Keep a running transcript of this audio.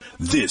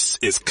This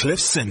is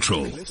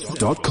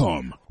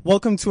CliffCentral.com.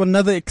 Welcome to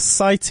another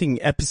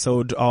exciting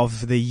episode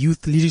of the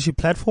Youth Leadership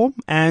Platform,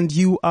 and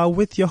you are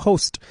with your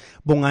host,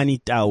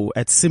 Bongani Tau,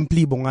 at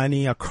Simply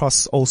Bongani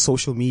across all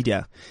social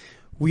media.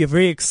 We are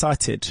very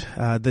excited,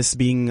 this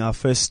being our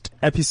first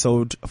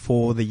episode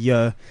for the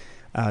year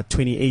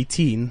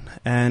 2018,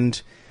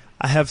 and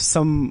I have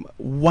some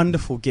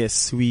wonderful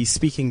guests. We're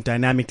speaking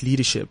dynamic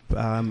leadership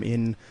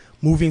in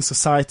moving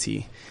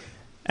society,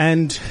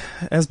 and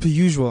as per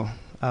usual,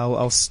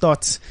 I'll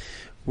start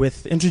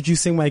with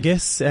introducing my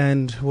guests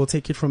and we'll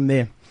take it from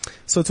there.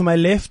 So to my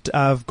left,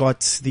 I've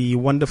got the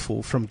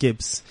wonderful from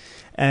Gibbs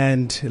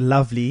and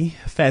lovely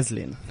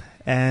Fazlin.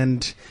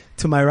 And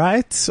to my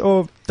right,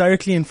 or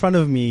directly in front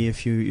of me,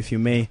 if you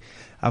may,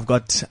 I've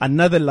got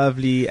another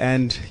lovely,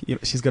 and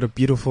she's got a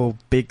beautiful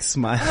big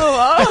smile. Oh,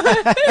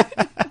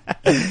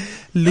 wow.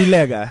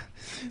 Lulega.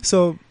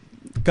 So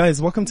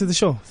guys, welcome to the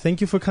show. Thank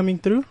you for coming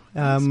through.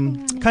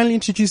 Kindly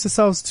introduce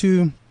yourselves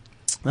to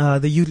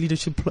the Youth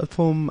Leadership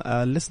Platform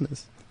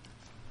listeners.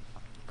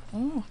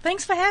 Oh,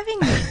 thanks for having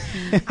me.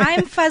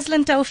 I'm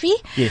Fazlin Taufi.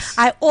 Yes.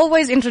 I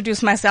always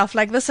introduce myself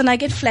like this and I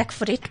get flack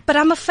for it, but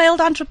I'm a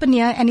failed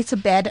entrepreneur and it's a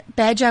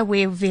badge I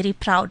wear very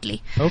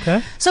proudly.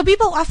 Okay. So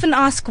people often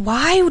ask,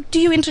 why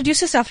do you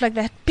introduce yourself like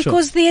that?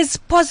 Because there's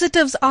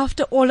positives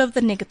after all of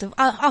the negative,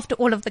 after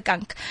all of the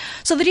gunk.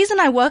 So the reason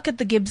I work at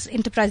the Gibbs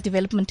Entrepreneurship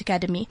Development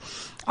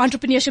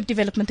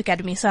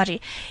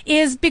Academy,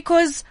 is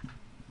because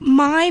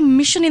my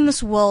mission in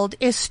this world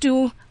is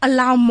to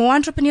allow more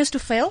entrepreneurs to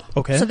fail,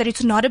 so that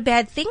it's not a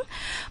bad thing,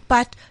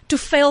 but to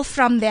fail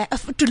from that,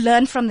 to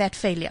learn from that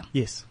failure.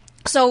 Yes.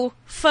 So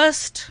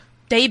first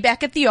day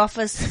back at the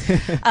office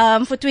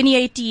for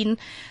 2018,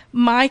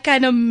 my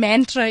kind of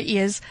mantra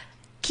is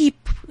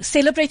keep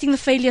celebrating the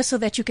failure so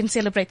that you can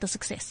celebrate the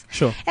success.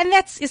 Sure. And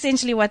that's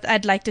essentially what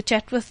I'd like to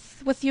chat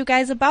with you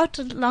guys about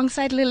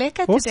alongside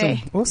Luleka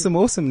today.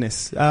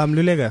 Awesomeness.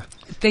 Lulega.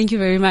 Thank you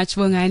very much,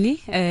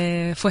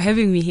 Bongani, for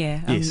having me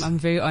here. Yes. I'm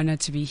very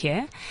honored to be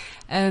here.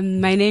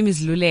 My name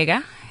is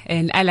Lulega,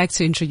 and I like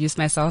to introduce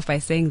myself by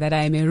saying that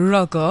I am a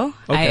rural girl.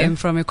 I am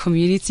from a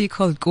community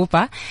called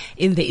Gopa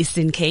in the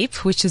Eastern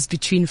Cape, which is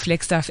between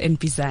Flagstaff and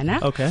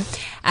Bizana. Okay.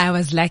 I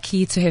was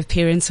lucky to have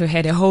parents who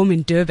had a home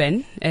in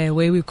Durban,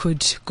 where we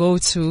could go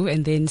to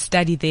and then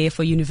study there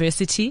for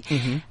university.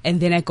 Mm-hmm. And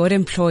then I got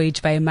employed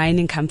by a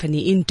mining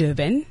company in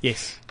Durban.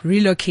 Yes.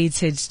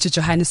 Relocated to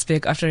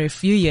Johannesburg after a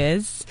few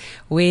years,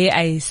 where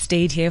I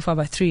stayed here for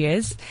about 3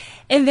 years.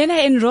 And then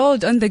I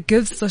enrolled on the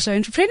Gibbs Social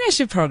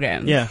Entrepreneurship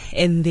Program. Yeah.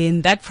 And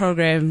then that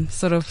program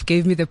sort of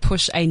gave me the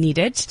push I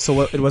needed.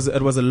 So it was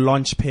a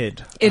launch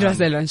pad. It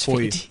was a launch pad.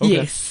 Okay.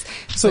 Yes.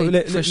 So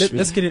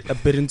let's get a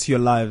bit into your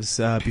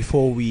lives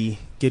before we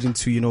get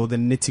into the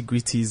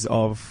nitty-gritties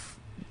of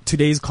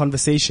today's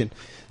conversation.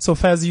 So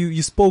Faz,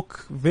 you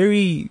spoke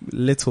very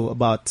little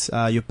about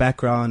your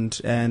background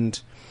and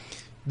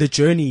the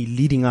journey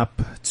leading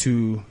up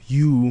to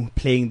you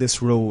playing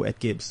this role at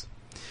Gibbs.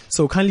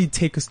 So kindly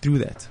take us through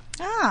that.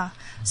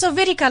 So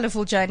very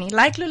colorful journey.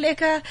 Like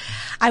Luleka,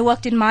 I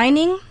worked in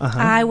mining.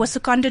 I was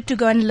seconded to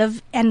go and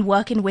live and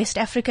work in West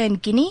Africa in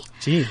Guinea,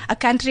 a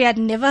country I'd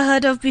never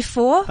heard of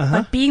before.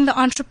 But being the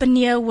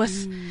entrepreneur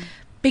with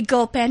big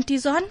girl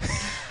panties on,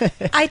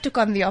 I took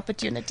on the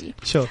opportunity.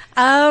 Sure.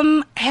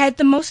 Had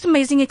the most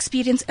amazing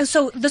experience.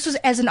 So this was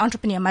as an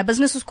entrepreneur. My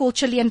business was called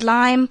Chili and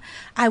Lime.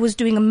 I was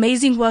doing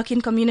amazing work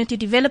in community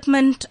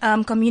development,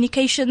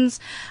 communications,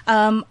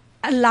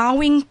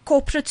 allowing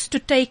corporates to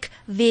take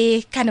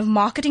their kind of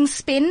marketing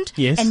spend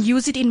and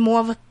use it in more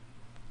of a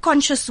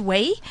conscious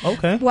way,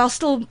 while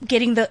still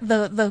getting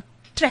the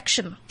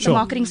traction, the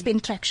marketing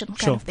spend traction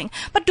kind of thing,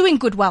 but doing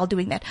good while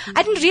doing that.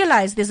 I didn't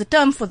realize there's a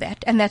term for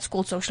that, and that's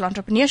called social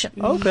entrepreneurship.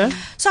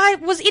 So I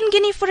was in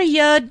Guinea for a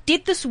year,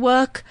 did this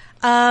work,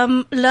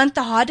 learned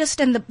the hardest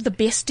and the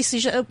best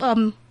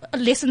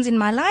lessons in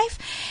my life,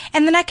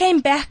 and then I came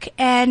back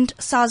and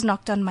SARS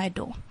knocked on my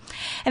door.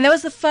 And that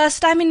was the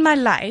first time in my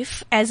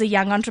life as a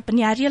young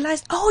entrepreneur I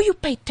realized, you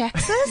pay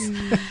taxes?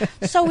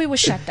 So we were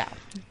shut down.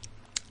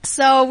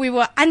 So we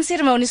were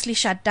unceremoniously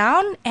shut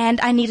down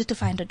and I needed to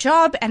find a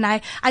job, and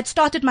I'd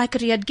started my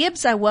career at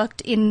Gibbs. I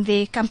worked in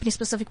the company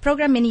specific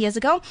program many years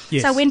ago.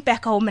 Yes. So I went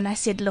back home and I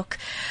said, look,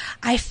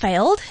 I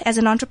failed as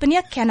an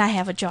entrepreneur. Can I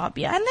have a job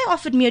here? And they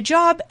offered me a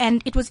job,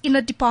 and it was in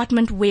a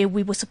department where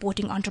we were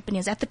supporting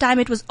entrepreneurs. At the time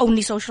it was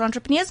only social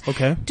entrepreneurs.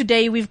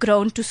 Today we've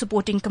grown to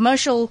supporting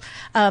commercial,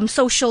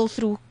 social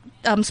through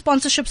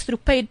sponsorships, through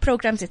paid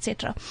programs,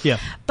 etc.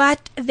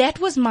 But that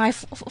was my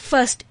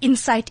first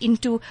insight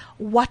into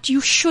what you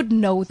should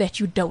know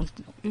that you don't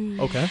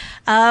know.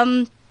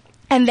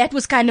 And that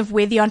was kind of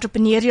where the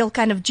entrepreneurial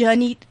kind of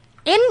journey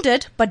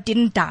ended, but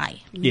didn't die.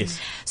 Yes.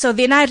 So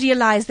then I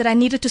realized that I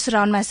needed to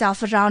surround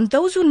myself around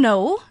those who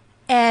know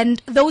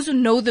and those who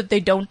know that they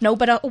don't know,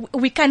 but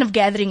we're kind of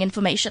gathering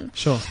information.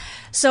 Sure.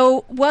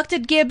 So worked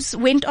at Gibbs,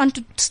 went on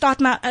to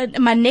start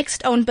my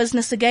next own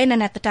business again.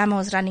 And at the time I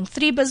was running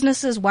 3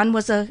 businesses. One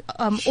was a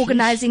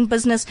organizing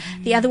business.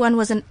 The other one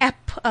was an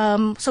app,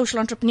 social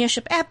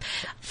entrepreneurship app.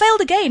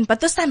 Failed again, but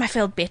this time I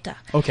failed better.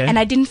 Okay. And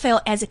I didn't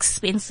fail as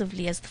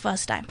expensively as the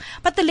first time.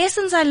 But the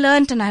lessons I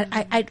learned, and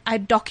I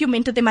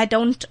documented them. I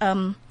don't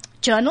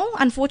journal,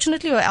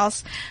 unfortunately, or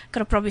else could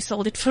have probably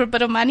sold it for a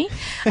bit of money.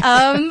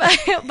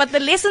 But the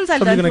lessons I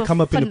learned Probably going to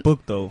come up in a book,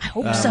 though. I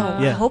hope so.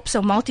 Yeah. I hope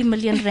so.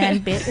 Multi-million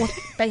rand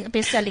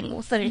best-selling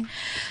author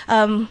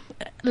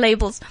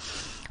labels.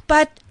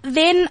 But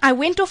then I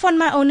went off on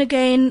my own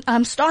again,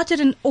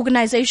 started an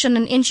organization,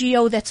 an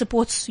NGO that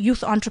supports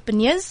youth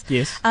entrepreneurs.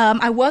 Yes.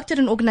 I worked at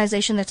an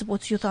organization that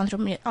supports youth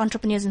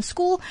entrepreneurs in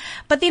school,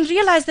 but then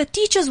realized that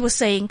teachers were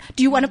saying,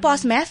 do you want to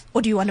pass math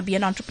or do you want to be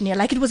an entrepreneur?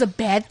 Like it was a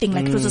bad thing,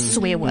 like it was a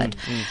swear word.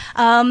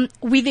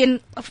 We then,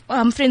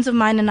 friends of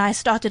mine and I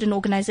started an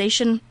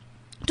organization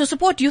to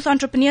support youth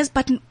entrepreneurs,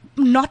 but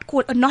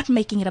not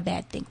making it a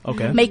bad thing.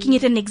 Okay. Making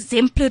it an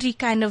exemplary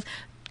kind of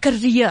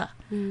career.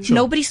 Sure.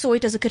 Nobody saw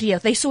it as a career.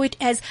 They saw it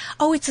as,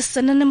 it's a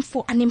synonym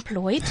for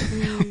unemployed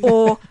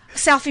or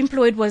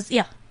self-employed was,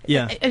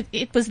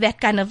 it was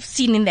that kind of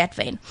seen in that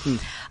vein.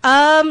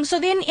 So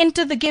then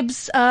enter the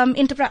Gibbs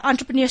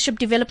Entrepreneurship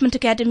Development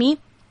Academy.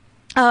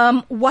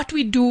 What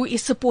we do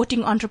is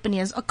supporting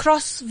entrepreneurs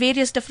across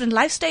various different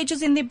life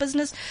stages in their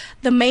business,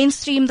 the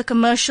mainstream, the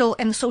commercial,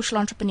 and the social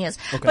entrepreneurs.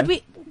 Okay.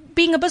 But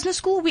being a business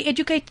school, we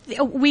educate,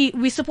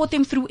 we support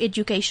them through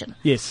education.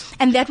 Yes.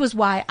 And that was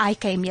why I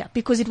came here,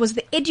 because it was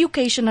the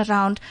education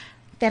around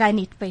that I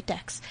need to pay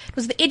tax. It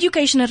was the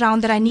education around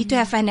that I need to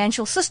have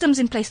financial systems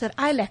in place that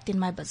I lacked in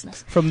my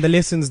business. From the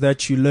lessons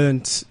that you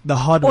learned the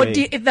hard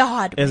way. The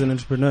hard way. As an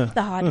entrepreneur.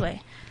 The hard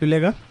way.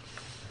 Lulega?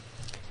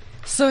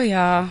 So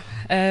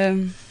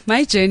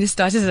my journey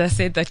started, as I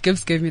said, that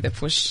Gibbs gave me the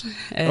push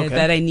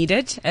that I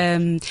needed.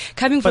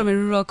 Coming from a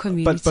rural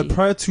community. But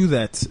prior to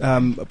that,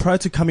 prior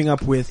to coming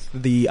up with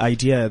the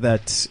idea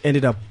that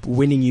ended up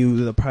winning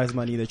you the prize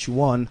money that you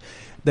won,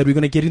 that we're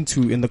going to get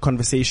into in the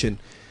conversation,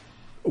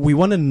 we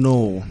want to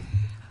know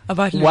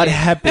about what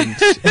happened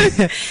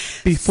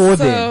before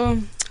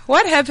then.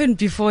 What happened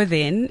before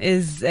then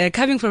is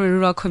coming from a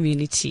rural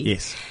community.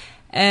 Yes.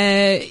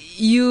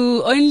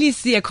 You only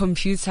see a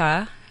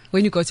computer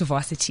when you go to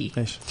varsity.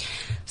 Yes.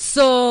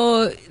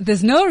 So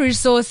there's no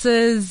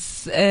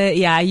resources.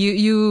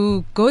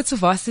 You go to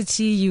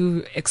varsity,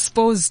 you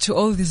exposed to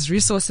all these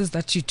resources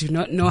that you do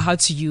not know how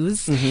to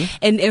use,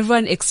 and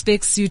everyone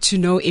expects you to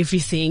know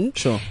everything.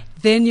 Sure.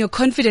 Then your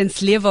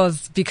confidence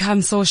levels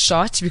become so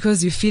short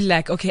because you feel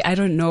like, okay, I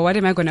don't know, what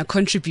am I going to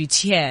contribute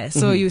here?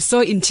 So you're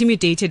so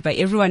intimidated by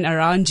everyone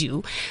around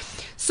you.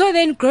 So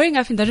then growing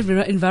up in that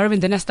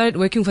environment, then I started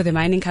working for the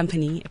mining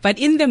company. But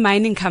in the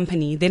mining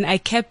company, then I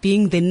kept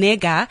being the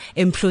nega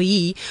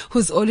employee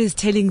who's always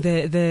telling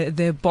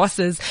the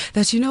bosses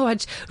that, you know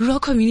what, rural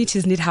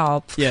communities need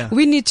help. Yeah.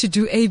 We need to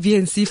do A, B,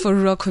 and C for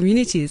rural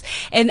communities.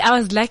 And I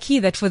was lucky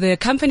that for the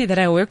company that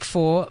I worked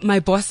for,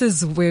 my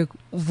bosses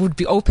would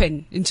be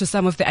open into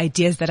some of the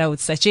ideas that I would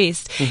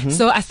suggest.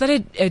 So I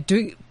started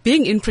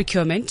being in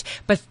procurement,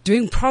 but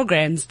doing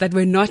programs that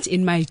were not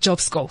in my job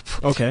scope.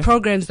 Okay.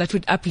 Programs that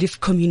would uplift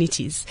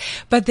communities.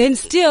 But then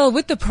still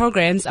with the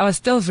programs, I was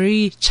still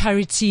very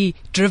charity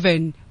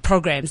driven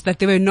programs, that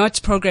they were not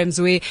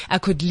programs where I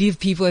could leave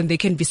people and they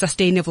can be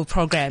sustainable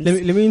programs.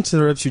 Let me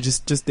interrupt you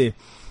just there.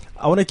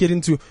 I want to get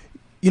into,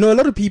 a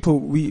lot of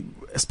people,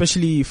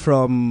 especially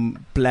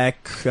from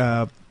black,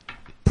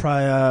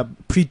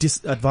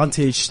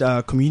 pre-disadvantaged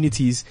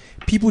communities,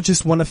 people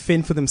just want to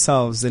fend for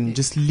themselves and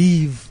just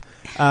leave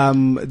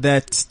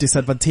that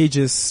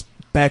disadvantageous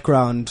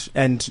background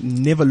and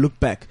never look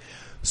back.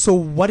 So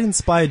what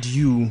inspired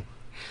you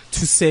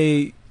to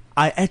say,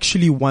 I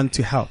actually want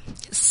to help?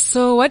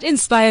 So what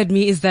inspired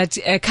me is that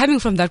coming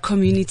from that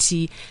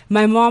community,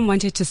 my mom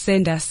wanted to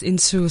send us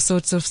into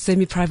sorts of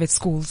semi-private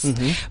schools,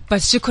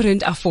 but she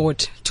couldn't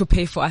afford to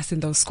pay for us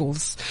in those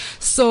schools.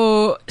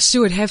 So she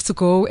would have to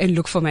go and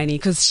look for money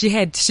because she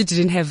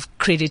didn't have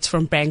credit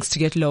from banks to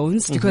get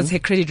loans because her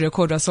credit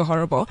record was so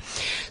horrible.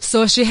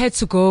 So she had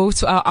to go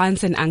to our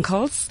aunts and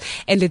uncles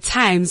and at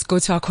times go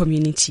to our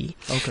community.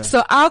 Okay.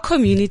 So our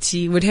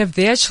community would have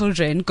their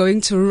children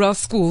going to rural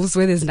schools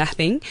where there's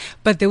nothing,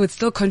 but they would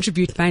still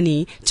contribute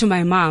money to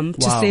my mom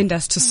to send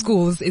us to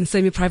schools in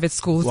semi-private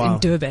schools in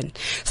Durban.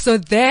 So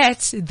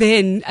that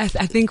then, I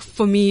think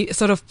for me,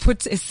 sort of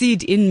put a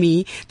seed in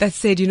me that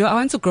said, I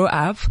want to grow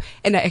up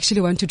and I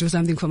actually want to do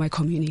something for my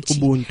community.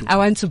 Ubuntu. I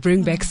want to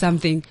bring back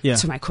something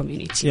to my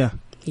community. Yeah.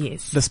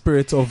 Yes. The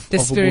spirit of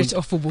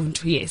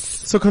Ubuntu, yes.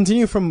 So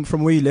continue from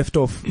where you left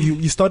off.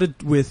 You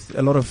started with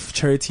a lot of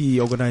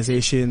charity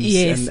organizations.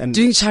 Yes, and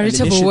doing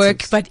charitable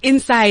work, but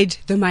inside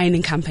the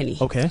mining company.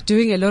 Okay.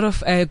 Doing a lot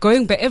of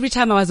going back. Every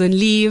time I was on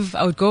leave,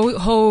 I would go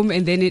home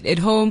and then at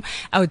home,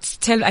 I would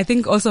tell, I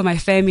think also my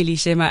family,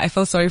 Shema, I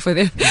felt sorry for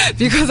them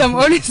because I'm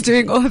always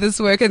doing all this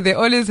work and they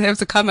always have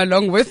to come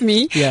along with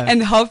me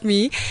and help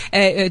me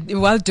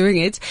while doing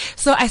it.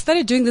 So I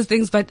started doing these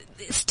things, but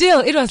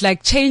still it was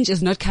like change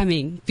is not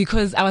coming. doing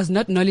because I was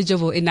not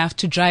knowledgeable enough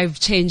to drive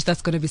change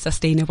that's going to be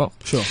sustainable.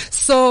 Sure.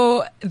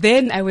 So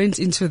then I went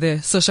into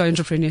the social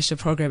entrepreneurship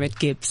program at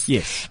Gibbs.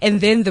 Yes.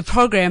 And then the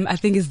program, I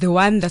think, is the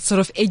one that sort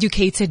of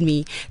educated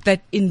me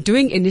that in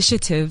doing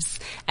initiatives,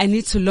 I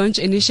need to launch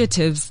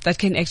initiatives that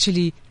can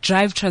actually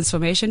drive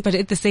transformation, but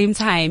at the same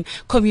time,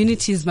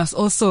 communities must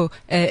also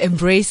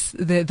embrace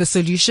the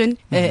solution,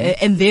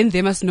 and then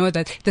they must know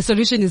that the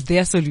solution is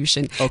their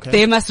solution. Okay.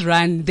 They must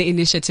run the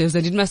initiatives,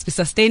 and it must be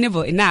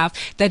sustainable enough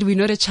that we're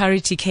not a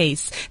charity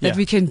case, that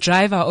we can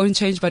drive our own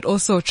change, but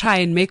also try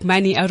and make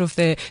money out of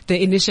the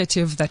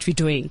initiative that we're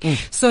doing.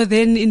 So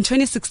then in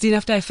 2016,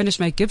 after I finished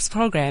my Gibbs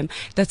program,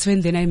 that's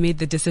when then I made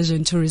the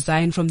decision to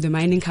resign from the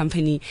mining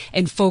company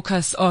and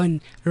focus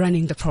on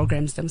running the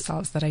programs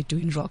themselves that I do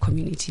in rural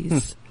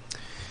communities.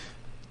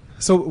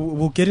 So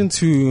we'll get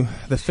into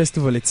the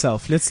festival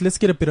itself. Let's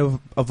get a bit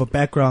of a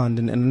background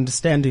and an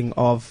understanding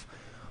of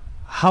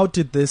how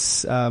did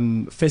this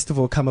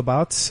festival come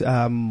about,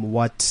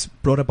 what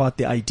brought about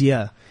the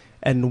idea,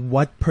 and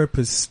what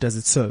purpose does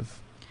it serve?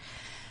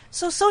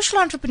 So social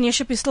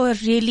entrepreneurship is still a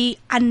really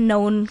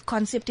unknown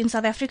concept in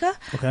South Africa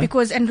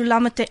because, and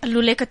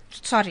Luleka,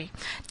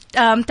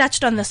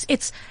 touched on this.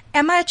 It's,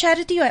 am I a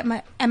charity or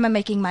am I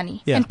making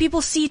money? Yeah. And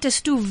people see it as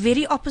two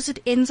very opposite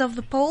ends of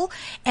the pole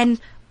and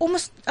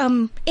almost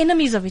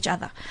enemies of each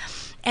other.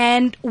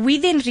 And we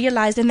then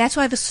realized, and that's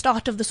why the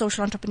start of the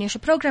social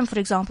entrepreneurship program, for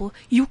example,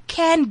 you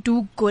can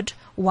do good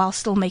while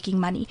still making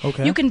money.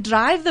 Okay. You can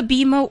drive the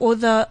Beamer or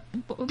the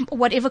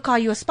whatever car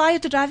you aspire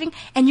to driving,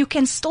 and you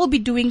can still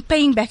be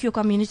paying back your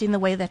community in the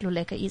way that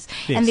Luleka is.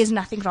 Yes. And there's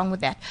nothing wrong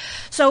with that.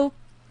 So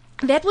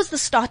that was the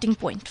starting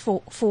point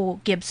for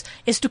Gibbs,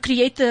 is to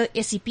create the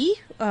SEP,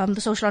 the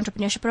Social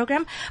Entrepreneurship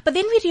Program. But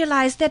then we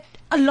realized that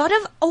a lot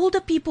of older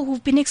people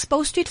who've been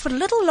exposed to it for a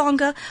little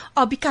longer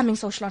are becoming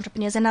social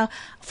entrepreneurs and are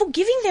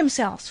forgiving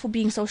themselves for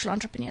being social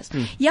entrepreneurs.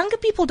 Younger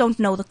people don't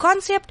know the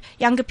concept.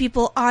 Younger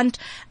people aren't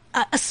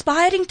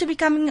aspiring to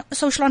becoming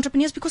social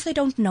entrepreneurs because they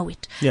don't know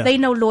it. Yeah. They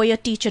know lawyer,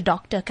 teacher,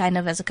 doctor kind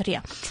of as a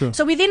career. True.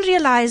 So we then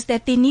realized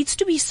that there needs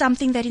to be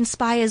something that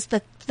inspires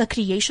the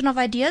creation of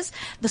ideas,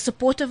 the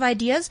support of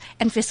ideas,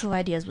 and Festival of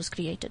Ideas was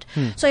created.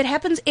 So it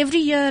happens every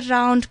year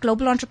around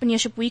Global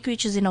Entrepreneurship Week,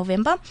 which is in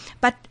November.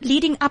 But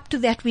leading up to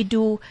that, we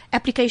do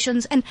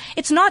applications, and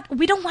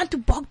we don't want to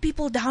bog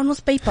people down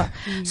with paper.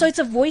 So it's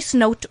a voice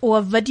note or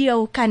a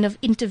video kind of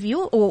interview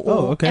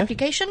or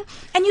application,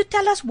 and you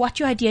tell us what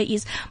your idea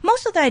is.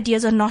 Most of the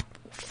ideas are not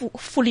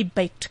fully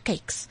baked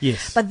cakes.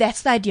 Yes. But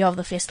that's the idea of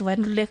the festival,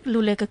 and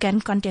Luleka can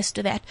contest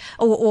to that,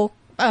 or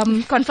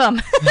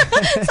confirm.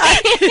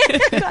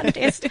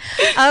 Contest.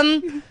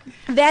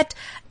 That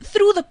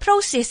through the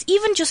process,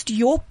 even just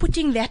you're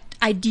putting that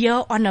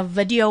idea on a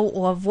video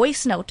or a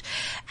voice note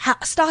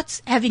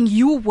starts having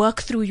you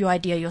work through your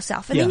idea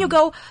yourself. And then you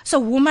go,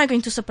 so who am I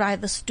going to supply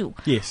this to?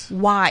 Yes.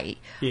 Why?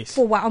 Yes.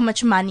 For how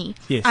much money?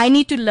 Yes. I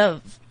need to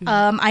live.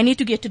 I need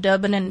to get to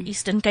Durban and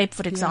Eastern Cape,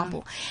 for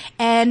example.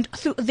 And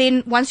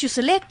then once you're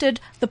selected,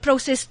 the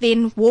process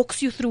then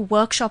walks you through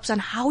workshops on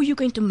how you're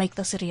going to make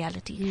this a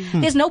reality.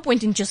 There's no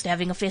point in just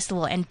having a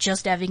festival and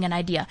just having an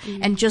idea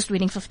and just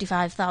winning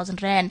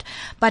 55,000 Rand.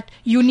 But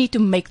you need to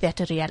make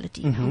that a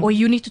reality. Or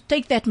you need to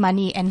take that money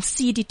and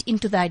seed it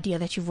into the idea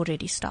that you've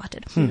already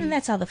started. And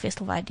that's how the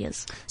Festival of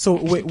Ideas. So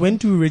when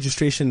do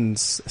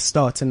registrations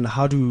start, and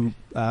how do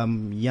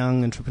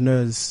young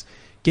entrepreneurs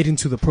get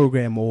into the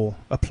program or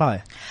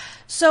apply?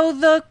 So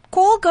the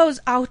call goes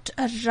out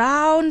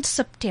around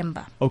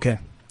September. Okay.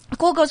 The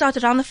call goes out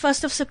around the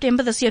 1st of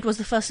September. This year it was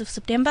the 1st of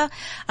September.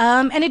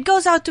 And it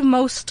goes out to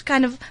most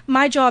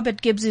my job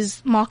at Gibbs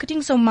is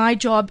marketing. So my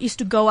job is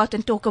to go out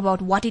and talk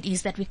about what it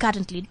is that we're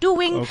currently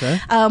doing. Okay.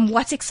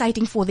 What's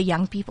exciting for the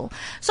young people.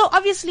 So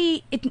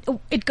obviously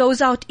it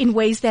goes out in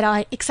ways that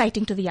are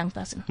exciting to the young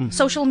person.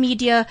 Social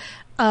media,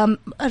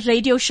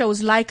 radio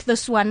shows like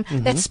this one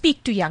that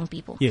speak to young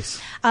people. Yes.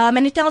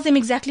 And it tells them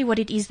exactly what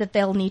it is that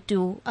they'll need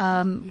to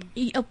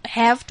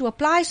have to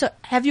apply. So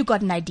have you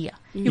got an idea?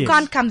 You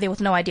can't come there with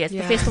no ideas.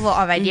 The Festival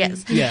of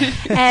Ideas.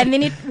 And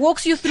then it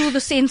walks you through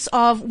the sense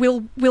of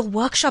we'll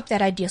workshop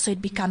that idea so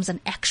it becomes an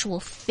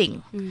actual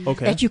thing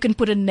that you can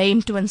put a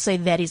name to and say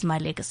that is my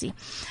legacy.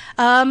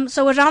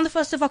 So around the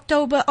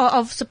 1st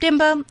of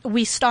September,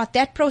 we start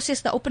that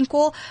process, the open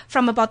call.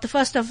 From about the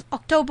 1st of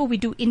October, we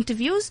do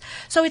interviews.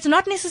 So it's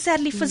not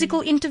necessarily physical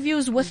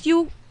interviews with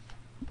you.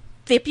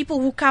 There are people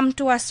who come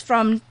to us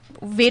from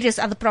various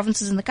other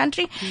provinces in the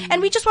country,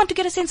 and we just want to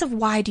get a sense of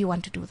why do you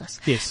want to do this.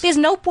 Yes. There's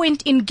no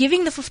point in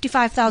giving the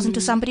 55,000 to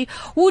somebody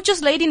who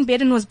just laid in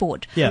bed and was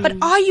bored. Yeah. But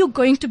are you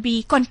going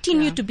to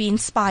continue to be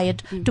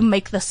inspired to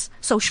make this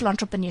social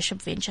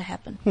entrepreneurship venture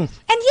happen? And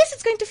yes,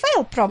 it's going to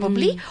fail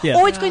probably,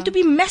 or it's going to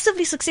be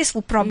massively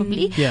successful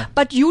probably,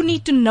 but you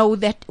need to know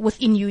that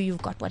within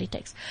you've got what it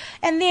takes.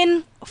 And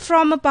then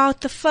from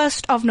about the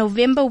 1st of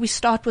November, we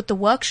start with the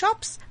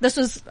workshops. This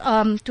was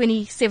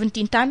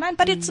 2017 timeline,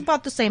 but it's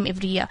about the same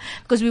every year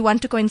because we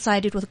want to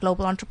coincide it with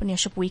Global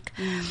Entrepreneurship Week.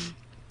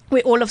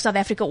 where all of South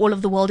Africa, all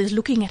of the world is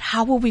looking at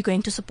how are we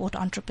going to support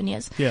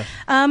entrepreneurs. Yeah.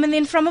 And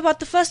then from about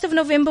the 1st of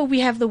November, we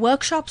have the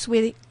workshops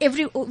where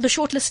the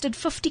shortlisted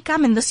 50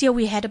 come, and this year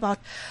we had about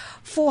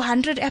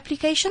 400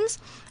 applications.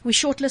 We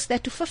shortlist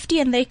that to 50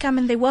 and they come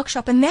and they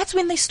workshop, and that's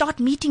when they start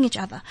meeting each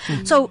other.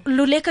 So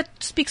Luleka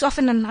speaks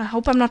often, and I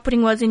hope I'm not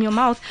putting words in your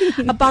mouth,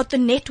 about the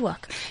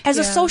network. As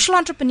a social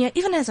entrepreneur,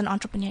 even as an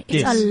entrepreneur,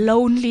 it's a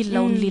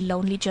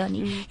lonely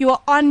journey. You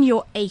are on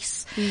your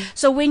ace.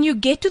 So when you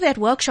get to that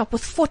workshop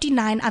with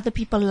 49 other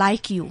people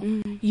like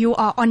you, you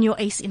are on your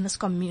ace in this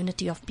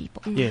community of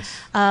people. Yes.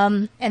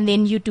 And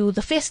then you do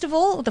the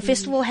festival. The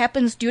festival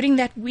happens during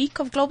that week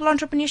of Global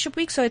Entrepreneurship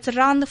Week, so it's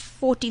around the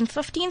 14th,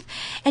 15th,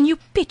 and you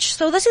pitch.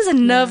 So this is a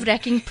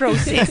nerve-wracking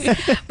process,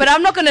 but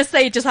I'm not going to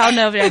say just how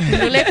nerve-wracking.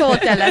 Luleka will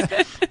tell us.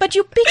 But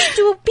you pitch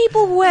to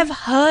people who have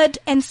heard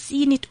and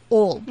seen it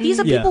all. These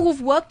are people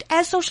who've worked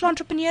as social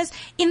entrepreneurs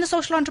in the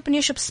social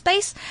entrepreneurship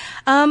space,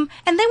 and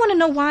they want to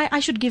know why I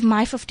should give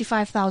my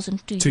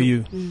 55,000 to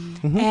you.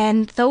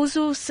 And those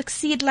who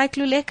succeed like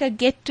Luleka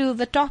get to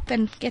the top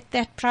and get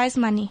that prize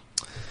money.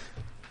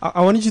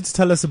 I wanted you to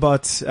tell us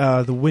about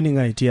the winning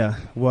idea.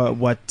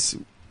 What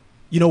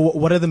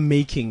are the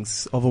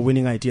makings of a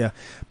winning idea?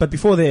 But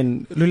before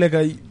then,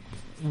 Luleka,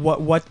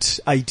 what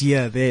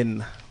idea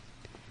then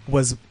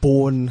was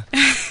born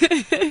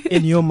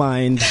in your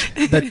mind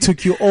that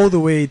took you all the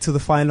way to the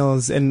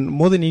finals, and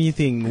more than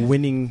anything,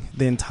 winning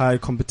the entire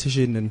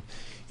competition and,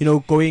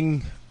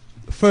 going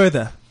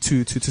further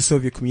to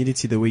serve your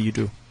community the way you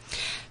do?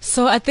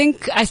 So I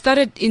think I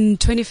started in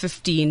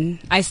 2015.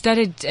 I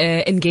started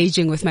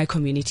engaging with my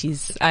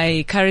communities.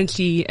 I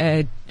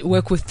currently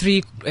work with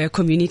 3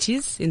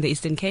 communities in the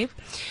Eastern Cape.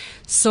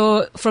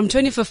 So from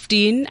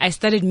 2015, I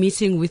started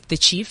meeting with the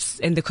chiefs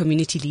and the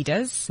community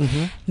leaders,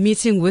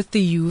 meeting with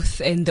the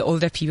youth and the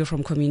older people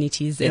from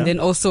communities, and then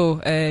also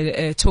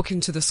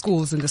talking to the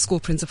schools and the school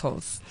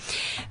principals.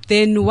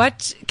 Then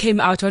what came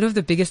out, one of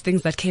the biggest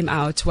things that came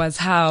out was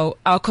how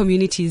our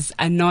communities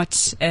are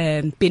not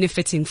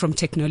benefiting from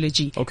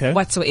technology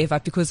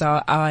whatsoever because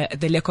of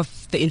the lack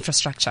of the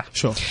infrastructure.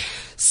 Sure.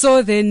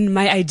 So then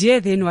my idea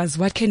then was,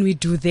 what can we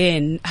do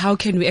then? How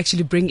can we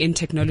actually bring in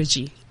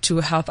technology to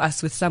help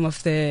us with some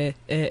of the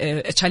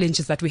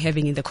challenges that we're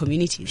having in the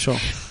communities? Sure.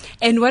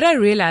 And what I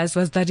realized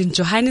was that in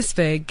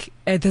Johannesburg,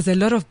 there's a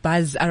lot of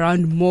buzz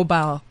around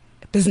mobile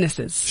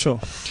businesses. Sure.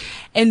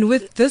 And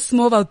with this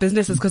mobile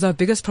businesses, because our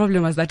biggest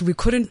problem was that we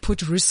couldn't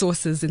put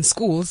resources in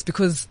schools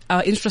because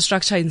our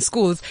infrastructure in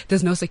schools,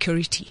 there's no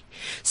security.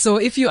 So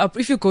if you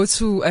go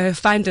to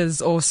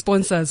funders or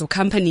sponsors or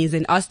companies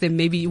and ask them,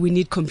 maybe we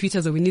need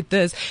computers or we need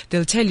this,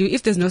 they'll tell you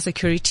if there's no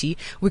security,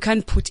 we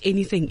can't put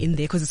anything in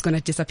there because it's going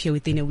to disappear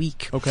within a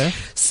week. Okay.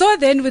 So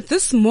then with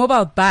this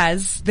mobile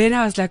buzz, then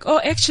I was like,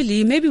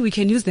 actually, maybe we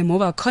can use the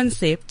mobile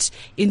concept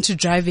into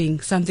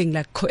driving something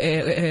like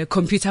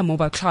computer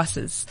mobile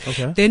classes.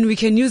 Okay. Then we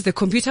can use the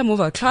computer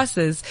mobile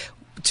classes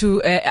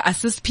to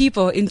assist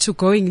people into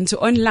going into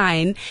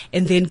online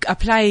and then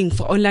applying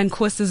for online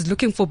courses,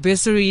 looking for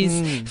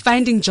bursaries,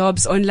 finding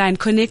jobs online,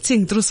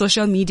 connecting through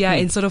social media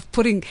and sort of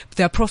putting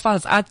their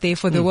profiles out there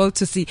for the world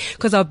to see.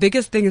 Because our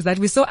biggest thing is that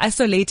we're so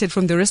isolated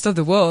from the rest of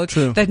the world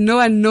that no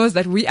one knows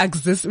that we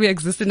exist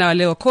in our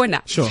little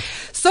corner. Sure.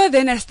 So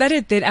then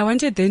I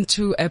wanted then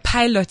to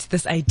pilot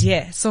this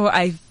idea. So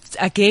I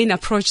again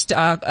approached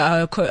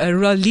our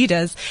rural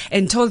leaders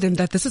and told them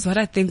that this is what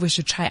I think we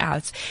should try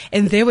out.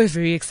 And they were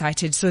very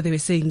excited. So they were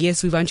saying,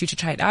 yes, we want you to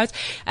try it out.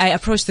 I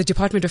approached the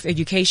Department of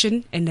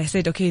Education and I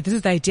said, okay, this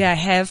is the idea I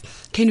have.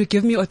 Can you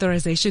give me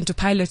authorization to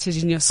pilot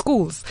it in your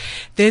schools?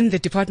 Then the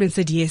department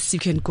said, yes, you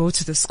can go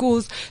to the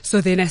schools. So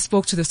then I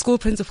spoke to the school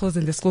principals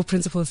and the school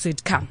principals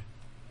said, come.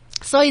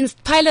 So in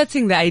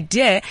piloting the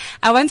idea,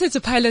 I wanted to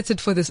pilot it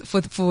for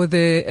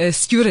the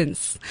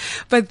students.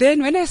 But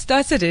then when I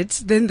started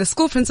it, then the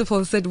school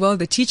principal said, well,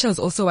 the teachers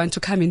also want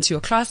to come into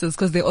your classes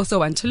because they also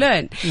want to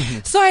learn.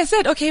 So I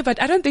said, okay, but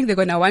I don't think they're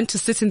going to want to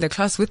sit in the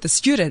class with the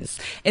students.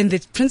 And the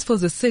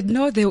principals said,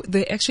 no,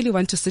 they actually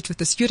want to sit with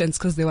the students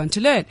because they want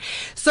to learn.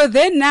 So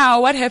then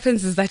now what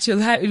happens is that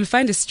you'll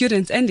find the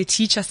students and the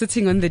teacher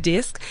sitting on the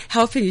desk,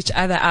 helping each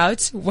other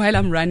out while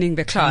I'm running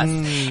the class.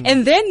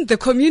 And then the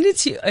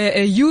community,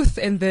 youth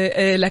and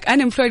the like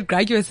unemployed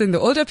graduates and the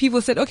older people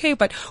said, okay,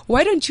 but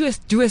why don't you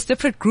do a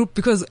separate group,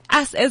 because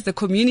us as the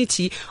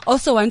community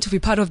also want to be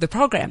part of the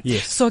program.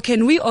 Yes. So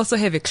can we also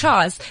have a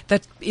class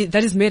that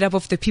is made up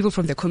of the people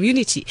from the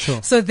community?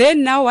 Sure. So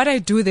then now what I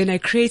do, then I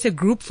create a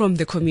group from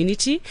the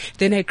community,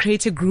 then I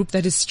create a group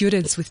that is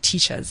students with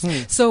teachers.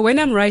 So when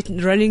I'm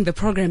running the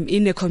program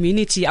in a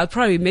community, I'll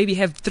probably maybe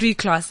have 3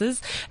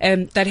 classes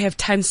that have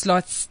time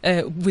slots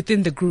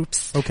within the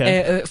groups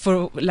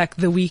for like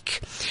the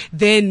week.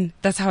 Then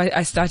that's how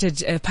I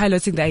started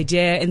piloting the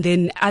idea, and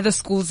then other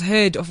schools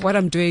heard of what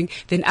I'm doing.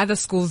 Then other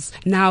schools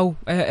now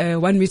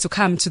want me to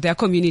come to their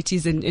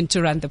communities and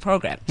to run the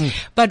program.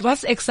 But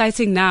what's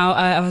exciting now,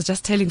 I was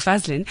just telling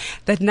Fazlin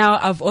that now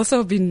I've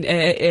also been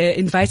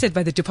invited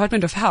by the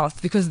Department of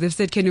Health, because they've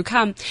said, can you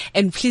come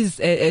and please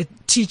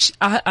teach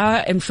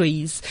our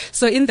employees.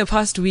 So in the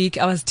past week,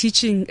 I was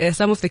teaching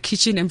some of the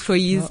kitchen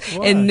employees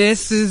and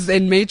nurses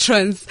and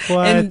matrons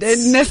and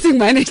nursing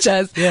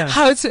managers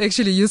how to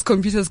actually use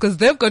computers, because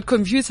they've got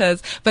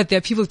computers, but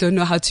their people don't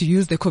know how to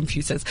use the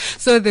computers.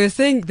 So they're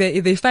saying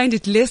they find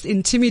it less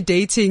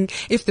intimidating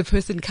if the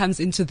person comes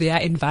into their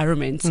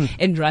environment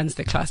and runs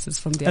the classes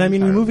from there. And I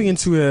mean, we're moving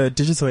into a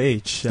digital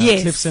age.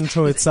 Yes. Cliff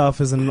Central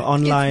itself is an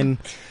online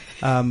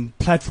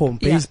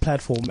based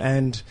platform,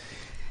 and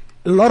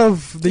a lot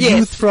of the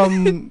youth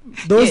from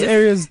those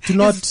areas do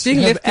not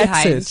have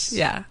access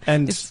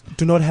and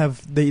do not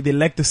have, they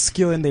lack the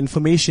skill and the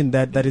information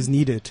that is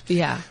needed.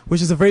 Yeah.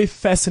 Which is a very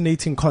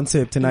fascinating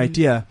concept and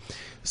idea.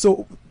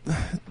 So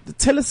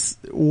tell us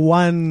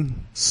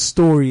one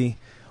story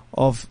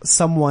of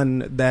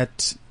someone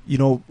that, you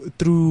know,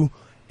 through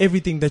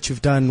everything that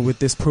you've done with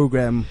this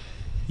program,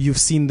 you've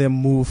seen them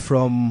move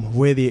from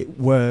where they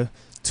were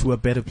to a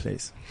better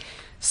place.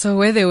 So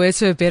where they were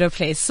to a better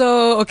place.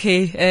 So,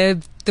 okay,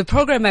 the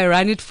program I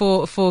ran it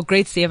for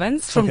grade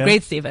 7s, from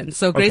grade 7.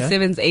 So grade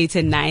 7s, 8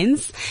 and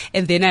 9s.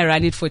 And then I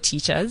ran it for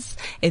teachers.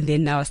 And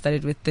then now I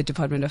started with the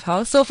Department of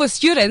Health. So for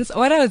students,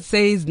 what I would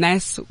say is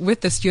nice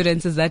with the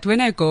students is that when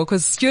I go,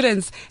 because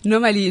students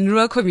normally in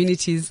rural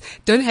communities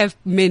don't have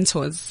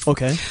mentors.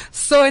 Okay.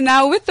 So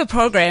now with the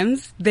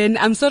programs, then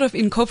I'm sort of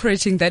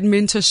incorporating that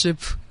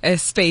mentorship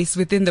space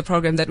within the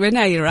program, that when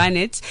I run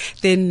it,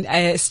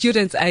 then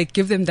students, I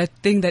give them that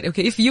thing that,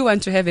 okay, if you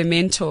want to have a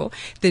mentor,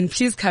 then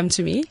please come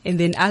to me, and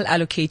then I'll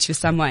allocate you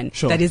someone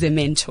that is a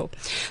mentor.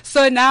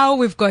 So now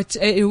we've got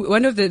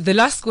one of the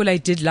last school I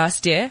did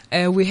last year,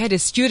 we had a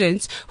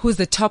student who's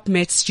the top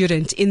math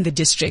student in the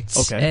district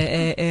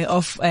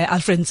of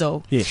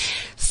Alfredo. Yes.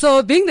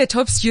 So being the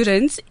top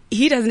student,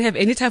 he doesn't have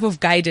any type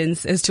of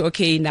guidance as to,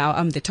 okay, now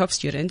I'm the top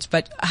student,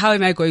 but how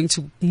am I going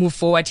to move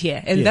forward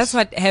here? And that's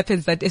what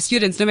happens, that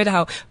students, no matter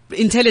how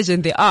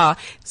intelligent they are,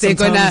 they're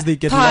going to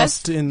get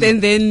pass, lost in,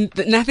 then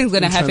nothing's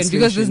going to happen,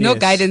 because there's no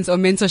guidance or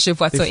mentorship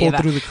whatsoever. They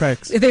fall through the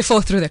cracks. They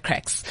fall through the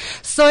cracks.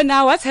 So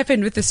now what's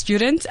happened with the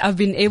student, I've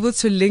been able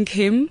to link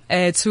him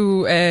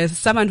to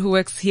someone who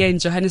works here in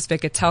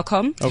Johannesburg at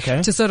Telkom.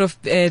 Okay. To sort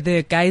of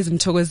the guys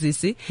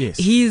Mtogozisi. Yes.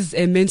 He's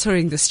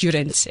mentoring the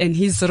student, and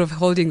he's sort of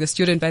holding the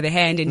student by the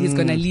hand, and he's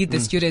going to lead the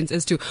students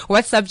as to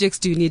what subjects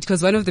do you need,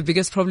 because one of the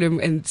biggest problem,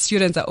 and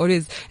students are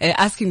always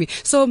asking me,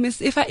 so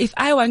miss, if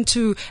I want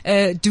to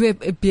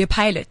be a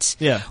pilot,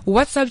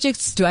 what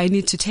subjects do I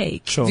need to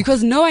take? Sure.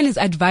 Because no one is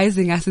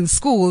advising us in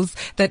schools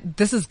that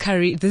this is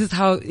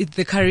how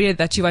the career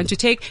that you want to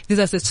take, these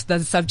are the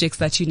subjects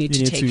that you need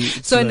to take.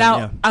 So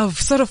now I've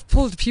sort of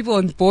pulled people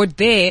on board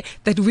there,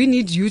 that we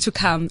need you to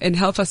come and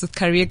help us with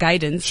career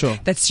guidance,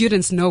 that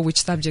students know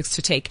which subjects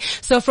to take.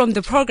 So from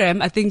the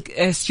program, I think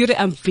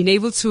I've been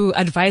able to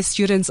advise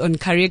students on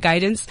career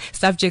guidance,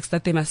 subjects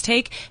that they must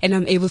take, and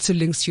I'm able to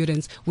link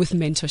students with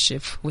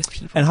mentorship with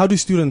people. And how do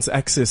students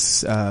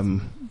access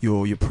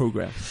your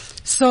program?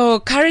 So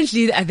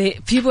currently,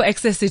 people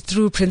access it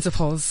through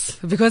principals,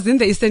 because in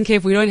the Eastern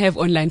Cape we don't have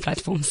online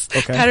platforms.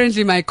 Okay.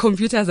 Currently, my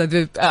computers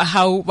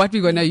are what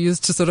we're gonna use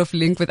to sort of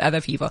link with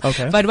other people.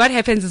 Okay. But what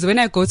happens is when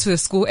I go to the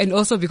school, and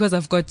also because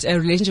I've got a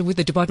relationship with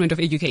the Department of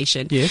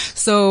Education. Yes.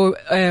 So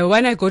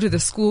when I go to the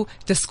school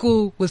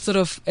will sort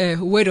of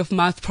word of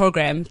mouth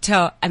program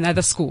tell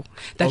another school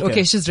that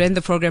she's ran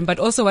the program. But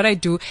also what I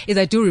do is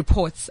I do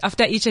reports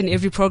after each and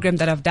every program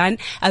that I've done.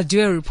 I'll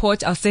do a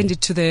report. I'll send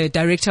it to the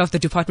director of the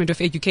Department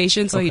of Education,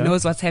 so he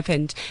knows what's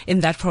happened in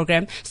that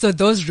program. So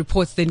those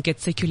reports then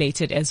get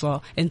circulated as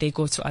well, and they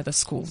go to other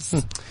schools.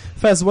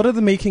 Faz, what are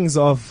the makings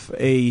of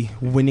a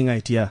winning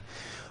idea?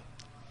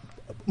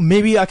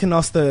 Maybe I can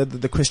ask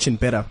the question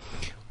better.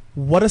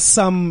 What are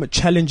some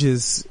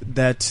challenges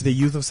that the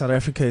youth of South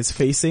Africa is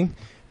facing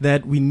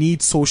that we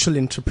need social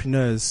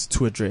entrepreneurs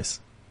to address?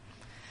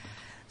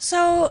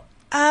 So,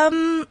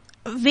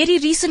 very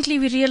recently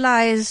we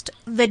realized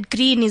that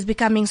green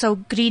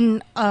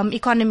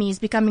economy is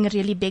becoming a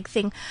really big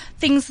thing.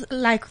 Things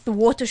like the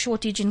water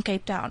shortage in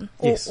Cape Town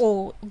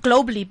or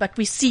globally, but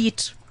we see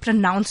it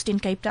pronounced in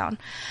Cape Town.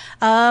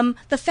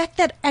 The fact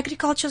that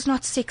agriculture is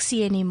not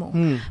sexy anymore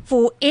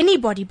for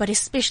anybody, but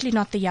especially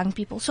not the young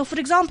people. So for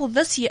example,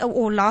 this year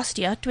or last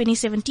year,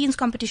 2017's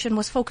competition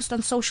was focused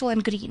on social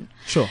and green.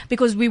 Sure.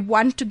 Because we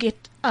want to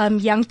get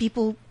young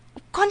people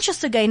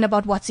conscious again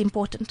about what's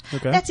important.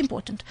 Okay. That's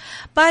important.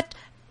 But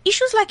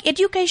issues like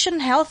education,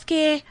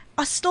 healthcare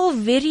are still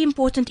very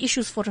important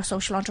issues for a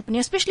social entrepreneur,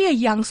 especially a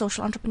young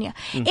social entrepreneur.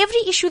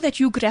 Every issue that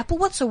you grapple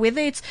with, so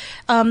whether it's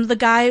the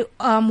guy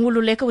who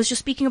Luleka was just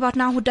speaking about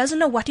now, who doesn't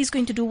know what he's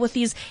going to do with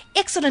his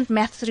excellent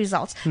maths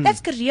results,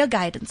 that's career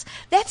guidance.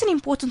 That's an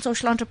important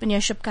social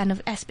entrepreneurship kind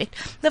of aspect.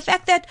 The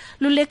fact that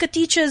Luleka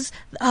teaches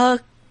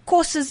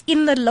courses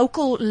in the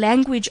local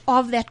language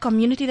of that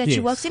community that she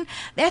works in,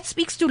 that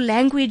speaks to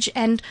language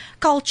and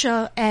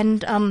culture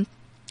and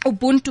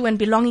Ubuntu and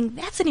belonging.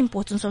 That's an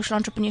important social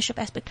entrepreneurship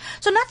aspect.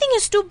 So nothing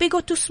is too big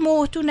or too small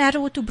or too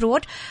narrow or too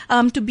broad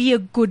to be a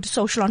good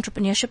social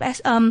entrepreneurship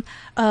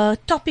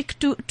topic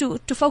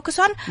to focus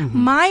on.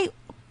 My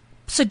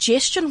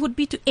suggestion would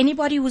be to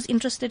anybody who's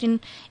interested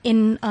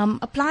in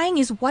applying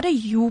is, what are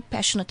you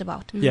passionate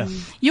about? Yeah.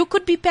 You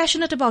could be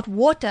passionate about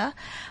water,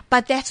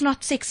 but that's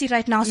not sexy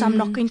right now, so I'm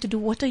not going to do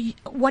water.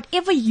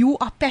 Whatever you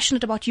are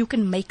passionate about, you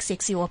can make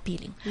sexy or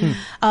appealing.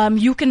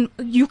 You can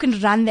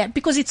run that,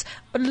 because it's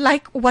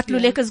like what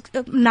Luleka's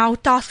now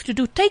tasked to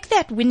do. Take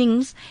that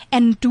winnings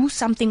and do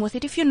something with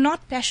it. If you're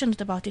not passionate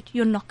about it,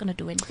 you're not going to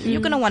do anything.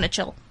 You're going to want to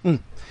chill.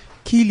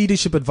 Key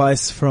leadership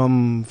advice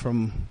from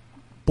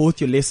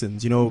both your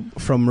lessons,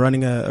 from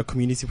running a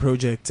community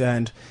project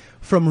and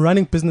from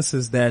running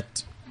businesses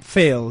that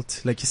failed,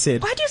 like you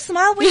said. Why do you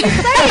smile when you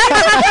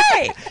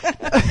say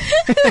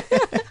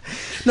it?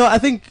 No, I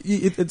think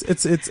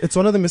it's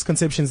one of the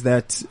misconceptions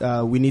that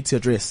we need to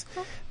address.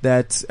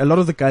 That a lot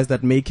of the guys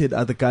that make it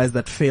are the guys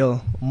that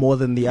fail more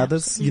than the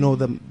others.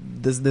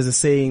 There's a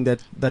saying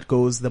that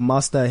goes, the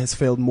master has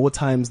failed more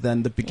times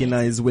than the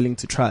beginner is willing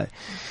to try.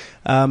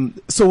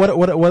 So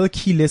what are the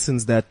key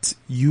lessons that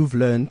you've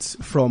learned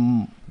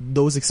from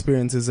those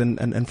experiences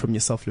and from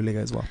yourself,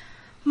 Lulega, as well?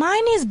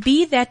 Mine is,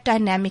 be that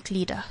dynamic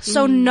leader.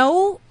 So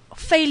no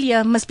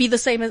failure must be the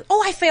same as,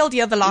 I failed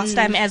here the last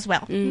time as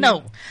well.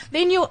 No.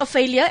 Then you're a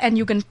failure and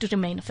you're going to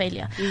remain a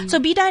failure. So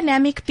be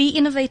dynamic, be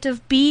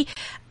innovative,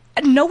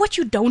 know what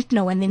you don't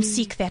know and then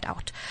seek that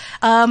out.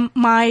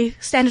 My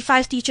Standard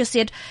 5 teacher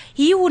said,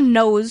 he who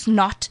knows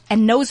not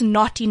and knows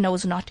not he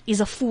knows not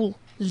is a fool.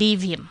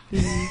 Leave him.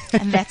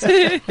 And that's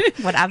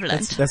what I've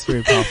learned. That's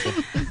very powerful.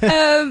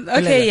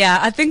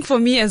 I think for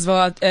me as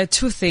well,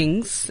 two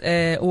things.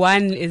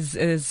 One is,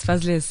 as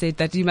Fazli has said,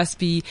 that you must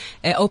be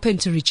open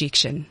to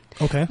rejection.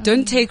 Okay.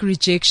 Don't take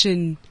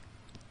rejection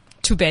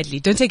too badly.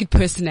 Don't take it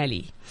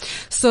personally.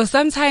 So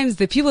sometimes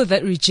the people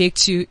that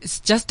reject you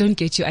just don't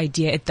get your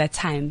idea at that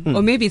time.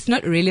 Or maybe it's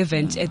not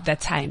relevant at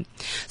that time.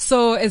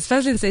 So as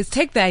Fazlin says,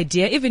 take the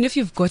idea, even if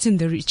you've gotten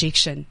the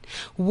rejection.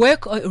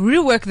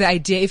 Rework the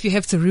idea if you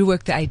have to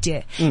rework the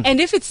idea. And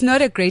if it's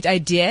not a great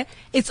idea,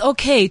 it's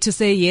okay to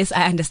say, yes,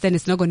 I understand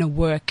it's not going to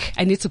work.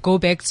 I need to go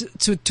back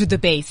to the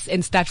base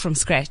and start from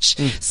scratch.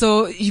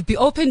 So you be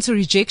open to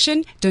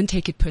rejection. Don't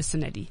take it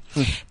personally.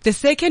 The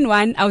second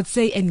one, I would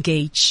say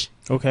engage.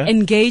 Okay.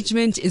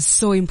 Engagement is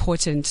so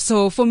important.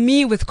 So for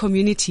me with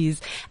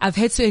communities, I've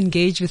had to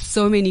engage with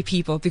so many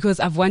people because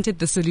I've wanted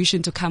the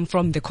solution to come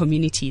from the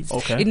communities.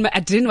 Okay. I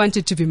didn't want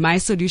it to be my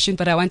solution,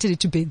 but I wanted it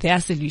to be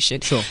their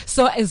solution. Sure.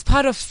 So as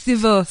part of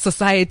civil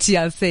society,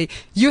 I'll say,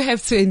 you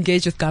have to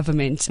engage with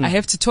government. I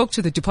have to talk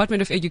to the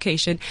Department of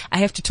Education. I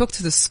have to talk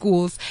to the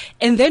schools.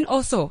 And then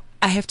also,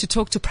 I have to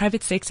talk to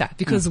private sector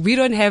because we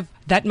don't have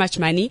that much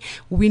money.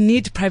 We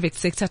need private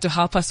sector to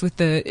help us with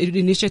the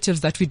initiatives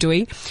that we're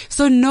doing.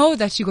 So know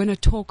that you're going to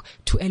talk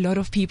to a lot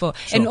of people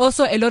and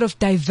also a lot of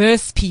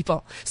diverse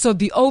people. So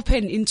be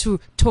open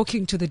into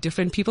talking to the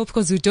different people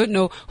because you don't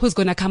know who's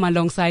going to come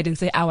alongside and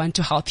say, I want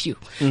to help you.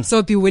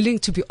 So be willing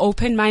to be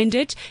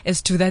open-minded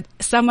as to that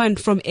someone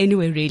from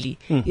anywhere really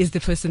is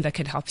the person that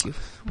can help you.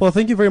 Well,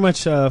 thank you very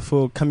much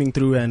for coming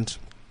through and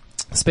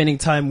spending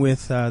time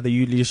with the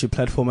Youth Leadership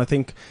Platform. I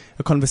think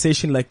a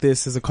conversation like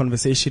this is a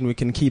conversation we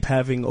can keep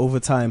having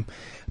over time.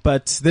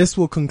 But this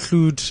will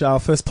conclude our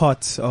first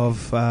part of,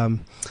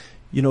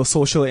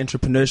 social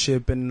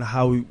entrepreneurship and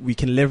how we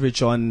can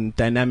leverage on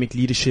dynamic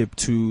leadership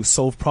to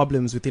solve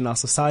problems within our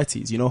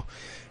societies,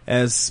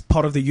 as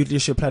part of the Youth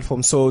Leadership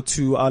Platform. So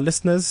to our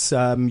listeners,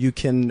 you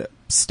can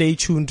stay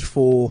tuned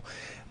for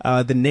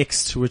the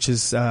next, which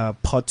is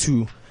part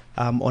 2.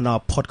 On our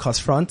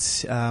podcast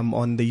front,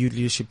 on the Youth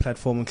Leadership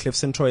Platform on Cliff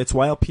Central. It's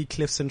YLP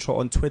Cliff Central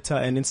on Twitter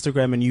and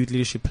Instagram, and Youth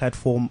Leadership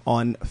Platform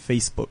on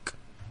Facebook.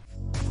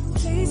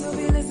 Please don't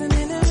be listening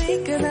to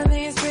me, 'cause I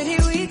think it's pretty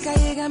weak.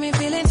 How you got me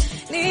feeling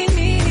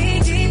knee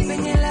deep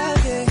in your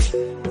love, yeah.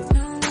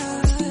 No.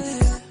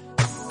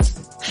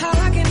 How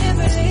I can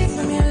never leave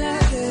from your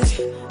love,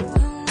 yeah.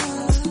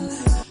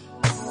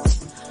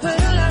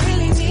 But all I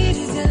really need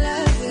is your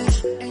love,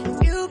 yeah.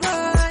 And you,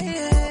 boy,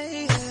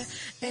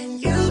 yeah. And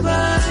you,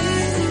 boy.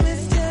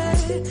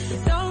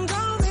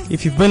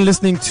 If you've been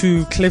listening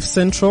to Cliff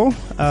Central,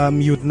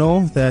 you'd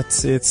know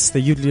that it's the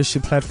Youth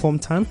Leadership Platform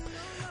time.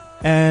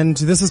 And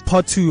this is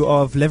part 2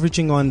 of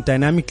leveraging on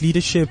dynamic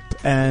leadership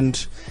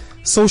and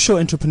social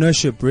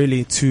entrepreneurship,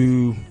 really,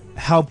 to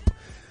help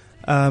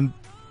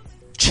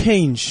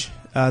change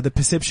the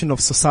perception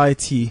of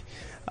society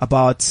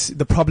about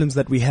the problems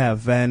that we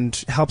have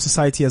and help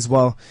society as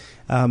well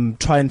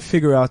try and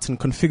figure out and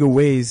configure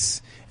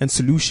ways and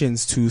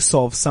solutions to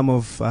solve some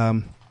of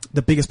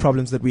the biggest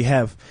problems that we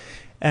have.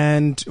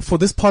 And for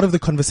this part of the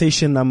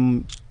conversation,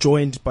 I'm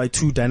joined by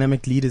 2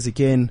 dynamic leaders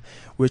again,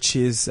 which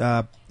is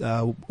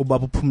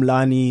Ubabu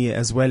Pumlani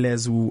as well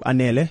as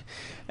Anele.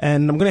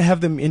 And I'm going to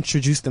have them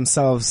introduce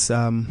themselves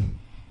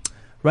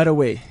right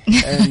away.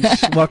 And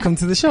welcome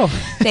to the show.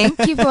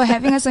 Thank you for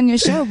having us on your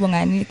show,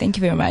 Bongani. Thank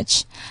you very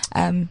much.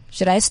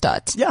 Should I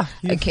start? Yeah.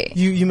 Okay.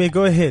 You may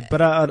go ahead, but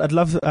I'd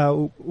love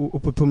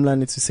Ubabu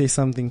Pumlani to say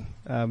something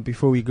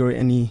before we go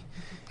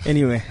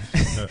Anyway.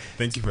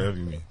 Thank you for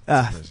having me.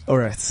 All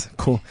right,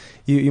 cool.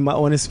 You might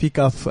want to speak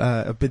up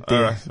a bit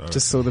there, all right.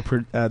 just so the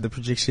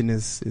projection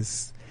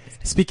is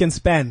Speak and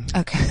span.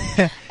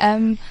 Okay.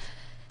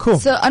 Cool.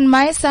 So on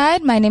my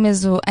side, my name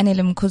is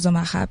Anele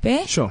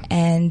Mkhuzo-Mahape. Sure.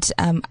 And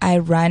I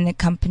run a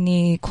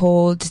company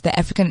called the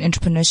African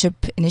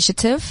Entrepreneurship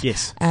Initiative.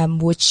 Yes.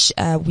 Which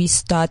we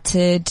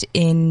started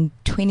in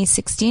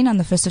 2016 on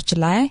the 1st of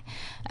July.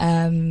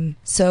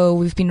 So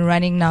we've been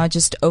running now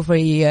just over a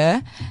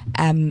year.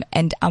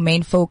 And our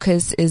main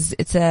focus is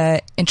it's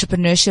a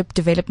entrepreneurship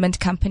development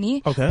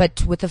company, Okay.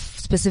 but with a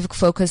specific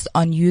focus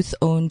on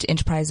youth-owned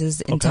enterprises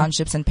in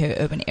townships and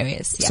peri-urban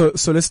areas. Yeah.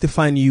 So let's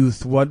define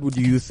youth. What would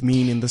youth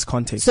mean in this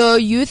context? So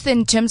youth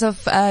in terms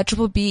of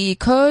triple B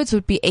codes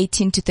would be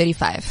 18 to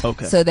 35.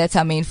 Okay. So that's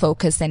our main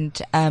focus,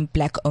 and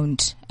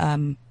black-owned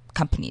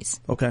companies.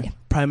 Okay. Yeah.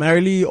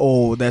 Primarily,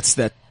 or that's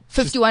that?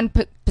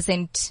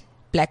 51%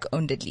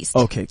 black-owned at least.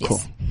 Okay, Yes.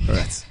 cool. All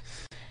right.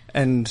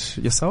 And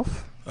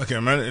yourself? Okay,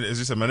 as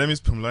you said, my name is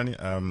Pumlani.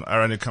 I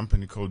run a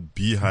company called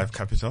Beehive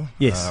Capital.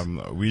 Yes.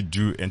 We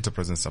do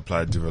enterprise and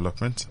supply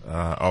development.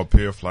 Our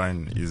payoff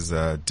line is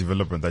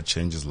development that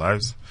changes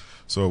lives.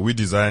 So we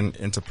design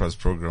enterprise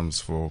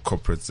programs for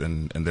corporates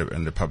and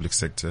the public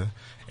sector.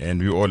 And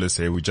we always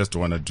say we just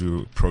want to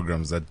do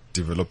programs that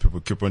develop people,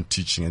 keep on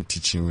teaching and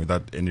teaching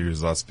without any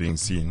results being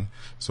seen.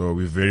 So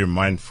we're very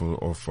mindful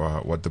of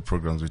what the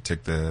programs we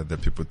take the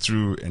people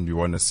through, and we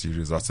want to see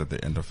results at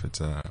the end of it,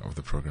 of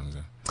the programs.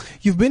 Yeah.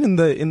 You've been in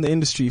the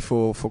industry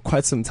for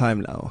quite some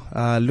time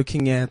now.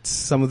 Looking at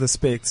some of the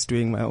specs,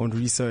 doing my own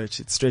research,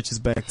 it stretches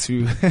back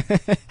to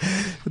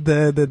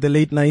the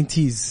late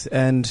 90s,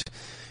 and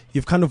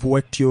you've kind of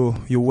worked your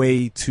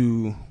way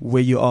to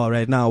where you are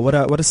right now. What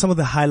are some of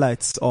the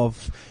highlights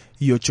of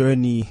your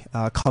journey,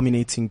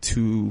 culminating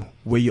to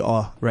where you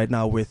are right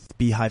now with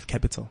Beehive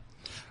Capital?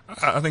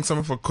 I think some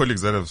of our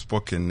colleagues that have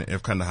spoken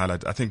have kind of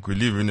highlighted. I think we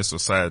live in a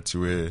society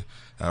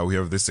where we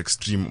have this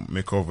extreme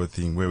makeover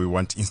thing where we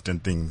want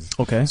instant things.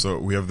 Okay. So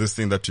we have this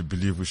thing that we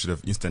believe we should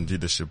have instant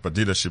leadership, but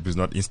leadership is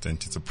not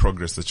instant. It's a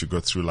progress that you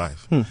go through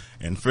life.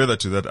 And further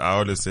to that, I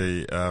always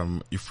say,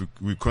 if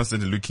we're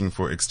constantly looking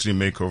for extreme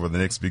makeover, the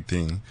next big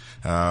thing,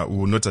 we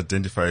will not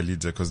identify a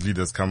leader, because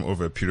leaders come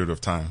over a period of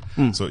time.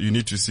 So you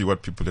need to see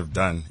what people have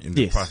done in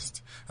the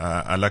past.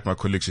 I like my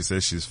colleague, she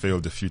says she's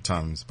failed a few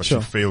times, but she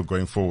failed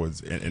going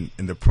forwards. And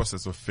in the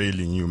process of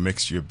failing, you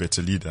makes you a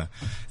better leader.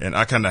 And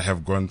I kind of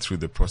have gone through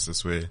the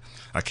process where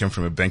I came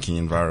from a banking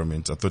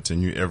environment. I thought I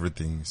knew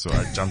everything. So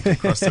I jumped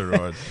across the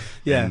road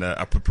and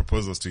I put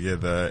proposals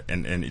together,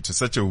 and it was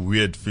such a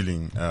weird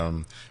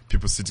feeling.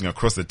 People sitting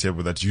across the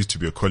table that used to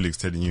be your colleagues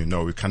telling you,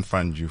 no, we can't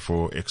fund you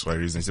for X, Y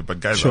reason. I said, but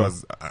guys,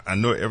 I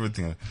know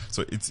everything.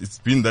 So it's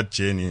been that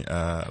journey,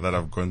 that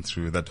I've gone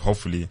through that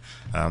hopefully,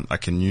 I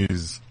can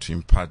use to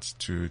impart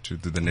to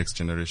the next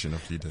generation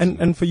of leaders.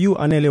 And for you,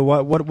 Anele,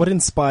 what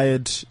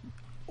inspired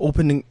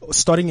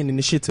starting an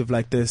initiative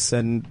like this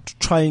and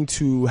trying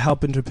to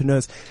help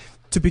entrepreneurs?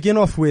 To begin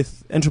off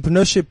with,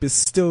 entrepreneurship is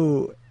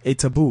still a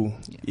taboo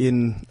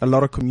in a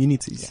lot of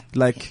communities.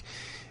 Like,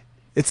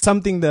 it's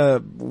something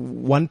that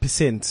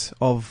 1%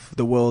 of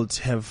the world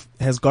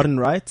has gotten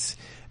right,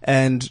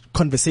 and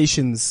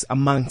conversations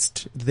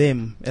amongst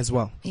them as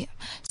well. Yeah.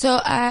 So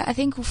I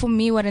think for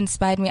me, what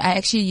inspired me, I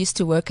actually used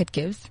to work at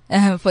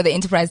GIVES for the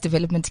Enterprise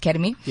Development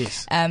Academy.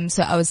 Yes.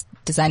 So I was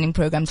designing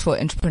programs for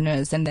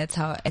entrepreneurs, and that's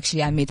how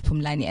actually I met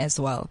Pumlani as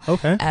well.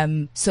 Okay.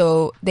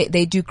 So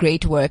they do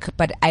great work,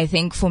 but I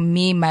think for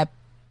me, my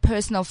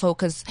personal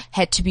focus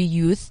had to be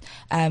youth.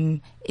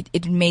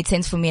 It made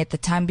sense for me at the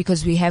time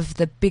because we have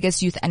the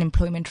biggest youth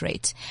unemployment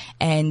rate,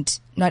 and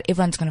not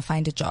everyone's going to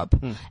find a job,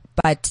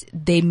 but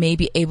they may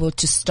be able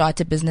to start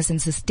a business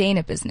and sustain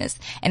a business.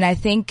 And I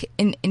think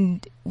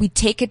we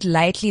take it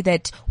lightly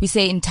that we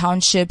say in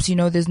townships,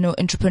 there's no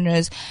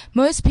entrepreneurs.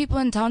 Most people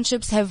in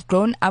townships have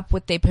grown up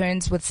with their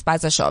parents with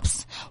spaza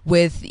shops,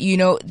 with,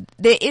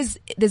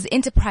 there's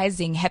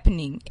enterprising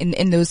happening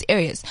in those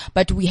areas,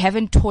 but we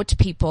haven't taught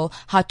people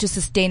how to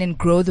sustain and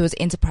grow those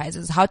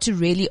enterprises, how to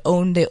really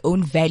own their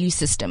own value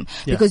system.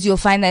 Because you'll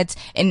find that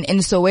in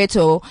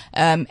Soweto,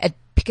 at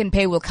Pick and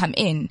Pay will come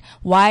in.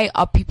 Why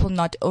are people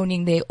not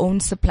owning their own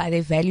supply,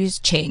 their values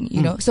chain,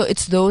 So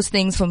it's those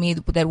things for me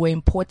that were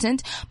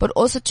important, but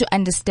also to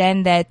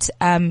understand that,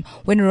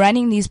 when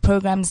running these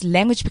programs,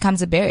 language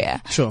becomes a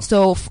barrier. Sure.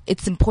 So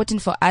it's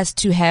important for us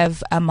to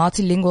have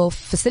multilingual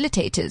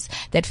facilitators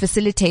that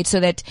facilitate,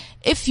 so that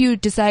if you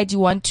decide you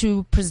want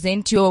to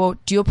present your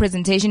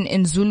presentation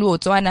in Zulu or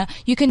Tswana,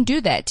 you can do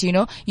that,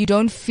 You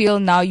don't feel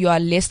now you are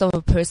less of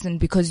a person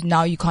because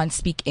now you can't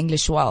speak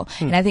English well.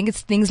 And I think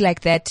it's things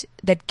like that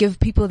give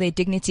people their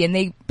dignity, and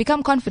they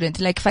become confident.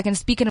 Like, if I can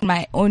speak in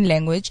my own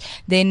language,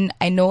 then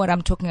I know what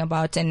I'm talking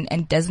about,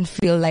 and doesn't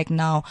feel like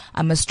now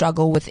I'm a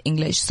struggle with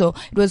English. So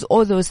it was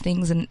all those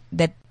things and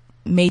that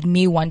made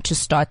me want to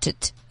start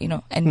it,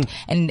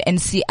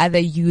 and see other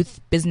youth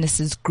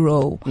businesses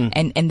grow,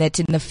 and that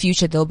in the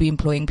future they'll be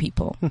employing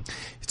people.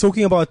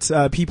 Talking about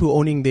people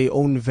owning their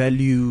own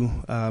value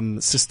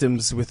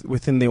systems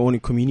within their own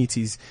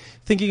communities,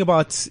 thinking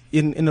about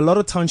in a lot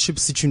of township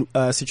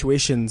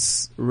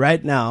situations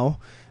right now,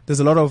 there's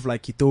a lot of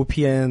like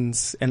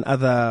Ethiopians and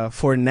other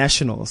foreign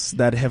nationals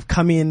that have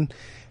come in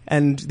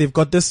and they've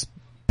got this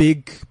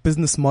big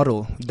business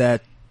model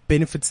that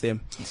benefits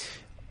them.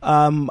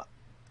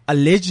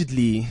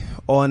 Allegedly,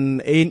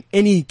 on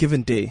any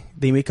given day,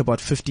 they make about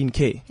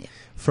 15K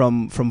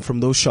from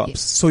those shops.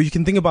 Yes. So you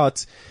can think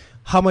about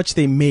how much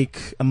they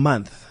make a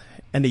month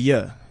and a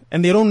year,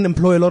 and they don't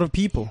employ a lot of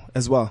people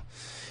as well.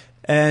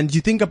 And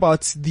you think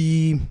about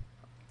the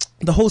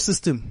whole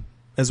system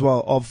as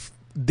well of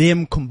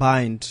them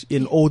combined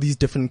in all these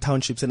different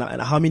townships, and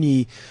how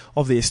many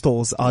of their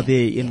stores are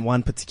there in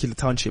one particular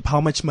township? How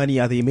much money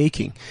are they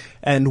making?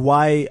 And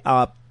why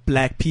are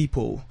black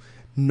people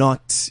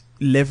not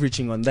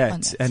leveraging on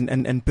that,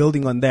 and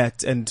building on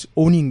that and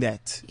owning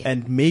that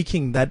and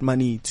making that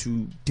money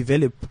to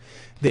develop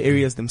the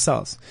areas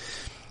themselves?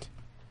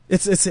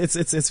 It's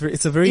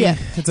a very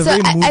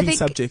moving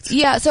subject.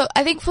 Yeah. So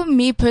I think for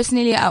me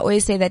personally, I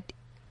always say that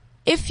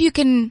if you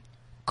can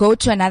go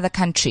to another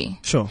country,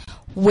 sure,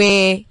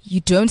 where you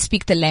don't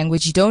speak the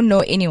language, you don't know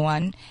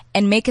anyone,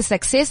 and make a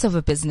success of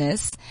a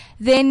business,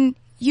 then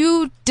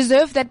you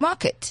deserve that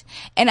market.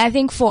 And I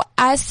think for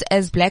us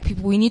as black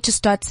people, we need to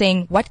start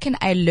saying, what can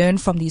I learn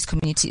from these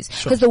communities?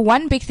 Because the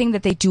one big thing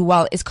that they do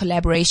well is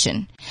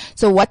collaboration.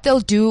 So what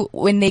they'll do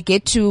when they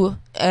get to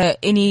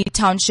any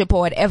township or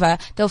whatever,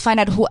 they'll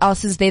find out who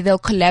else is there. They'll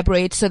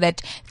collaborate so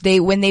that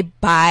when they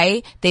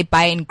buy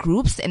in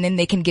groups, and then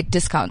they can get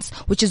discounts,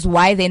 which is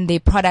why then their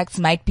products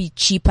might be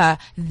cheaper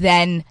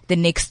than the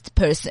next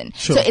person.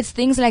 Sure. So it's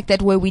things like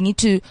that where we need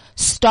to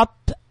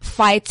stop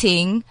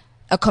fighting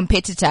a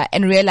competitor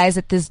and realize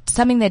that there's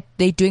something that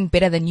they're doing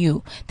better than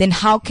you. Then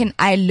how can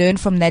I learn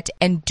from that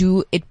and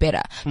do it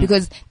better?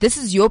 Because this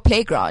is your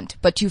playground,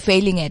 but you're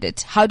failing at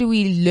it. How do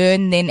we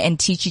learn then and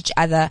teach each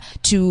other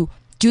to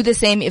do the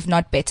same, if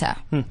not better?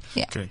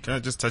 Yeah. Okay, can I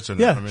just touch on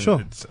that? I mean,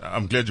 sure.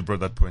 I'm glad you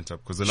brought that point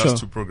up, because the last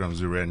two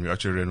programs we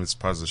actually ran with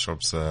spaza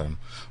shops,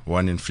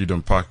 one in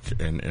Freedom Park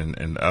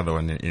and other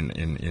one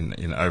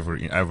in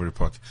Ivory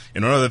Park.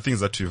 And one of the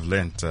things that we've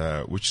learned,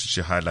 which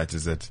she highlights,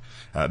 is that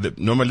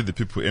normally the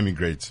people who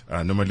emigrate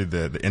are normally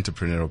the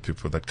entrepreneurial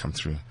people that come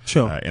through,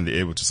 and they're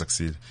able to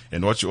succeed.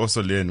 And what you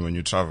also learn when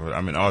you travel, I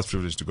mean, I was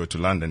privileged to go to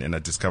London, and I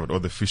discovered all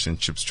the fish and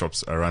chips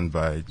shops are run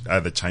by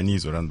either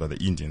Chinese or run by the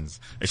Indians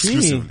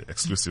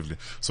exclusively.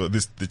 So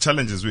the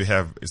challenges we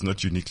have is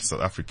not uniquely South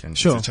African.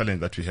 Sure. It's a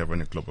challenge that we have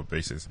on a global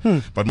basis.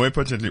 But more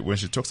importantly, when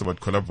she talks about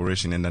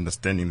collaboration and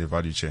understanding the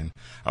value chain,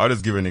 I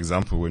always give an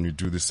example when we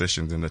do these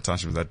sessions in the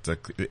township that the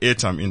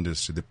airtime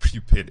industry, the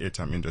prepaid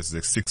airtime industry,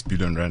 is like 6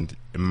 billion rand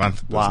a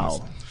month business.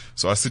 Wow.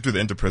 So I sit with the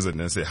enterprise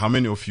and say, how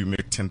many of you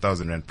make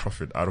 10,000 rand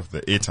profit out of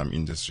the airtime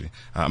industry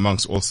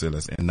amongst all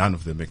sellers? And none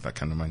of them make that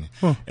kind of money.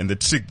 And the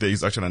trick there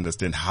is actually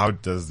understand, how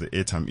does the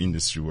airtime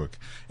industry work?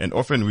 And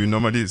often we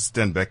normally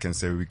stand back and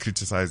say, we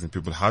criticizing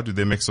people, how do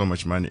they make so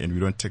much money? And we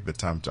don't take the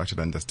time to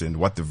actually understand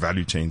what the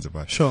value chain is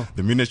about. Sure.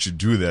 The minute you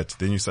do that,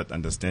 then you start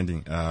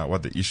understanding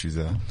what the issues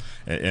are.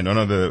 And one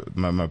of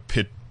my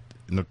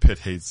pet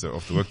hates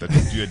of the work that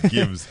we do at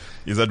Gibbs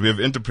is that we have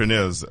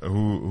entrepreneurs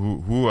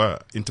who are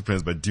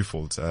entrepreneurs by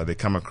default. They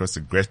come across a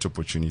great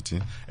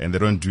opportunity and they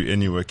don't do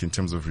any work in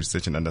terms of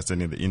research and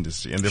understanding the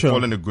industry. And they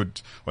fall on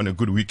a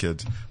good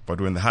wicket.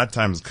 But when the hard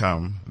times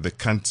come, they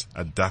can't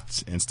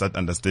adapt and start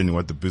understanding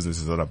what the business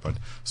is all about.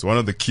 So one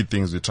of the key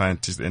things we try and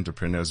teach the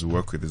entrepreneurs we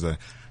work with is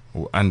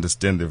who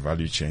understand the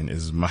value chain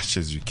as much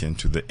as you can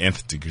to the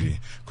nth degree,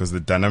 because the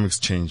dynamics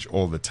change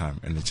all the time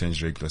and they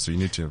change regularly. So you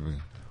need to have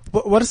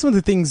What are some of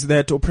the things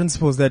or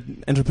principles that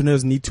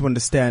entrepreneurs need to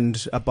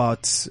understand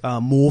about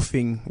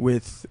morphing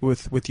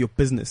with your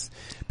business?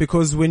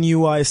 Because when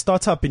you are a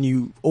startup and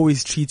you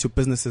always treat your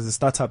business as a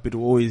startup, it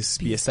will always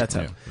be a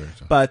startup. Yeah,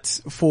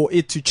 but for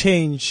it to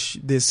change,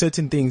 there's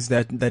certain things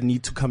that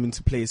need to come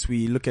into place.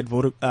 We look at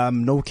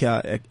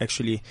Nokia,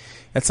 actually.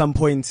 At some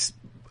point,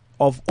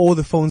 of all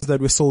the phones that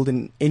were sold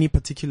in any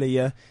particular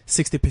year,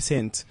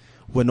 60%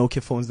 were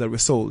Nokia phones that were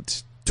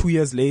sold. 2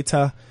 years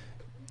later,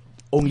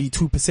 only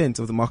 2%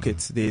 of the market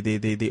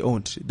they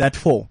owned.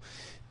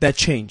 That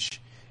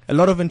change. A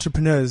lot of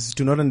entrepreneurs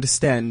do not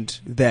understand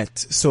that.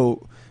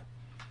 So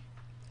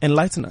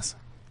enlighten us.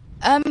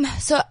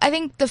 So I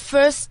think the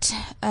first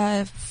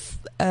kind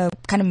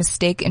of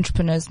mistake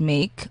entrepreneurs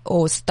make,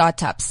 or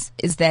startups,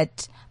 is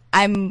that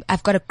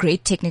I've got a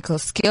great technical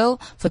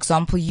skill. For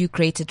example, you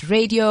created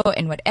radio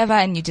and whatever,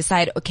 and you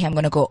decide, okay, I'm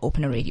going to go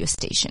open a radio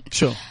station.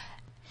 Sure.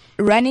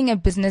 Running a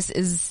business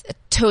is a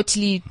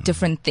totally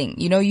different thing.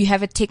 You know, you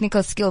have a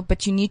technical skill,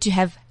 but you need to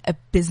have a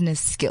business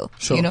skill.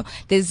 Sure. You know,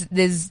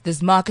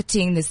 there's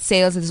marketing, there's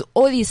sales, there's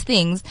all these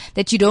things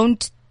that you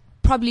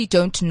probably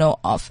don't know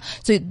of.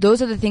 So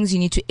those are the things you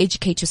need to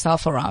educate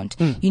yourself around.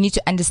 You need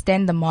to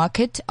understand the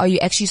market. Are you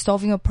actually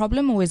solving a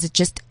problem, or is it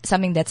just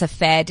something that's a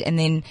fad and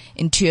then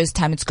in 2 years'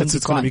 time it's going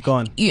to be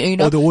gone? You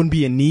know, or there won't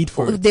be a need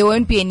for it. There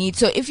won't be a need.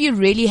 So if you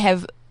really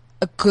have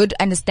a good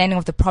understanding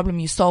of the problem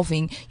you're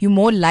solving, you're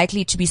more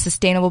likely to be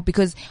sustainable,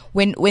 because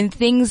when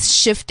things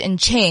shift and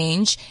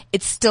change,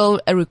 it's still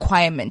a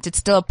requirement. It's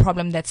still a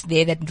problem that's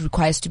there that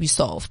requires to be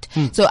solved.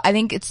 So I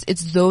think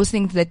it's those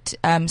things that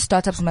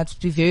startups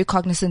must be very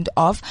cognizant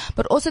of,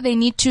 but also they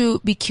need to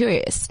be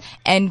curious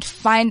and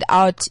find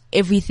out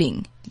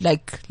everything.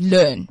 Like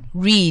learn,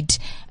 read,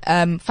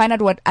 find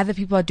out what other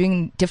people are doing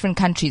in different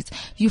countries.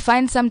 You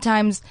find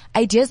sometimes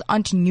ideas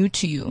aren't new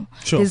to you.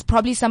 Sure. There's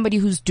probably somebody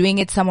who's doing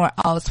it somewhere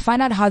else.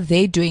 Find out how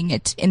they're doing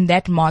it in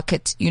that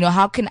market. You know,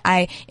 how can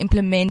I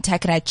implement? How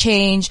can I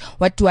change?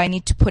 What do I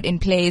need to put in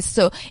place?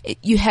 So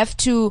you have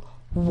to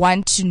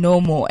want to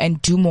know more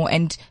and do more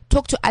and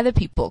talk to other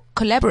people,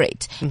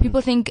 collaborate.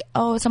 People think,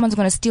 oh, someone's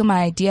going to steal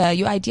my idea.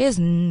 Your idea is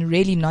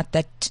really not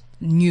that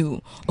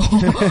new.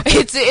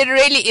 It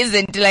really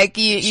isn't. Like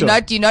you're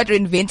not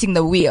reinventing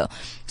the wheel.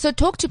 So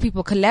talk to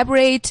people,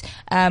 collaborate,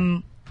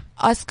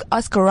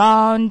 ask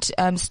around,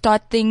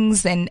 start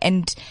things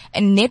and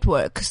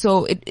network.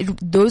 So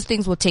those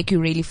things will take you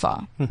really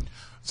far.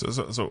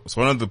 So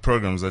one of the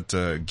programs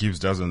that Gibbs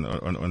does on the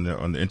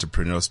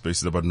entrepreneurial space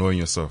is about knowing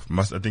yourself.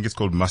 I think it's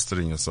called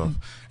mastering yourself,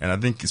 and I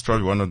think it's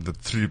probably one of the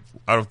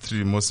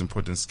three most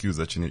important skills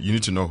that you need. You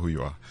need to know who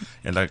you are,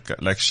 and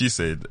like she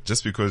said,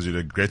 just because you're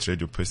a great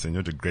radio person,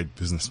 you're a great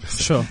business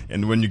person. Sure.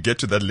 And when you get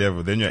to that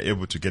level, then you're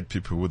able to get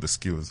people with the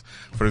skills.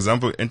 For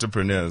example,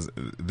 entrepreneurs,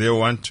 they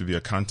want to be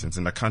accountants,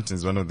 and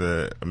accountants is one of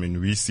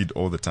we see it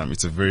all the time.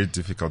 It's a very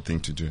difficult thing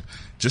to do.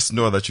 Just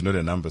know that you're not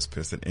a numbers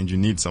person, and you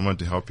need someone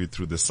to help you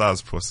through the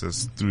SaaS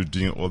process, through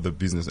doing all the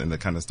business and that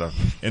kind of stuff.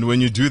 And when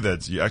you do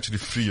that, you actually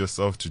free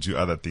yourself to do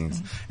other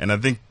things. And I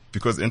think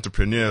because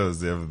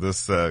entrepreneurs, they have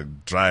this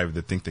drive,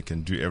 they think they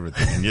can do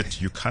everything, and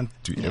yet you can't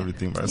do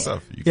everything by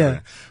yourself.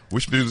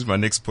 Which brings me to my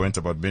next point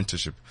about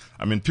mentorship.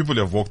 I mean, people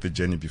have walked the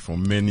journey before,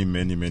 many,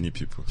 many, many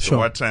people. So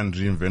why try and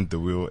reinvent the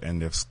wheel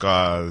and have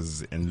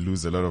scars and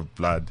lose a lot of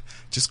blood?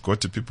 Just go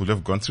to people who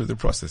have gone through the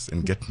process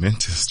and get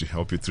mentors to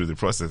help you through the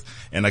process.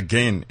 And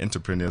again,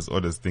 entrepreneurs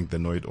always think they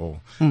know it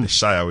all. They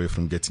shy away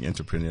from getting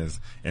entrepreneurs,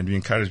 and we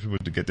encourage people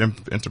to get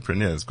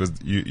entrepreneurs, because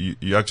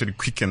you actually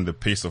quicken the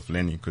pace of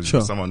learning, because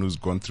you're someone who's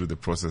gone through the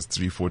process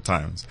 3-4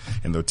 times,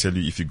 and they'll tell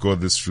you, if you go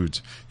this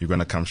route, you're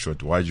going to come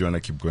short. Why do you want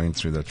to keep going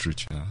through that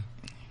route? You know?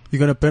 You're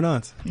going to burn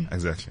out.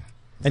 Exactly.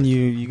 And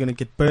you're going to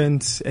get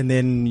burnt, and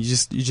then you're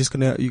just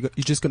going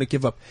to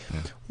give up.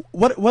 Yeah.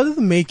 What are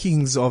the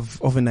makings of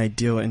an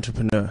ideal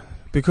entrepreneur?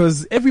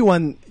 Because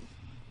everyone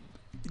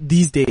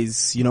these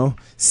days,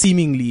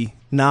 seemingly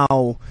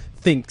now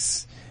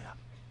thinks,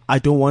 I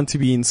don't want to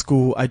be in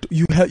school.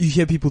 You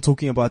hear people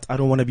talking about, I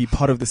don't want to be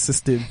part of the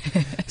system.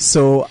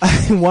 So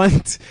I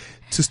want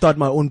to start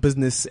my own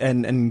business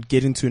and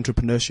get into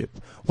entrepreneurship.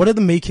 What are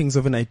the makings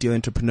of an ideal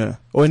entrepreneur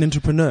or an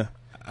entrepreneur?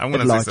 I'm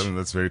going to say something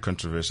that's very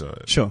controversial.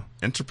 Sure.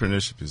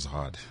 Entrepreneurship is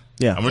hard.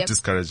 Yeah. I'm not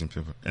discouraging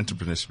people.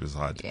 Entrepreneurship is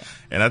hard. Yeah.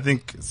 And I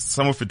think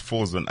some of it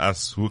falls on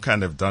us who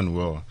kind of done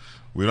well.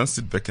 We don't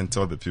sit back and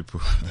tell the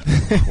people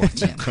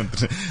what you've gone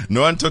through.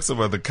 No one talks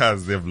about the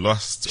cars they've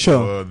lost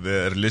or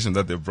the relation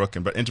that they've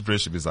broken, but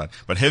entrepreneurship is hard.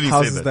 But having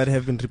houses said that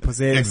have been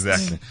repossessed.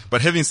 Exactly.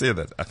 But having said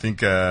that, I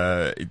think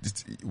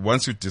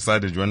once you've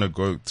decided you want to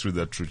go through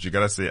that route, you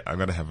gotta say, I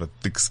gotta have a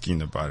thick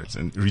skin about it.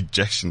 And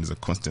rejection is a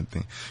constant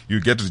thing. You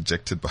get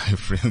rejected by your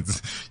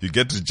friends, you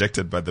get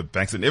rejected by the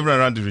banks, and everyone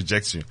around you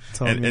rejects you.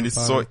 And it's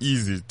so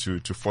easy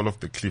to fall off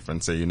the cliff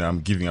and say, I'm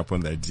giving up on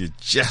the idea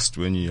just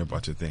when you hear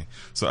about your thing.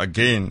 So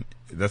again,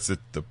 that's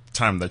the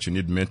time that you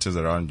need mentors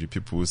around you,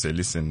 people who say,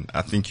 listen,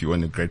 I think you're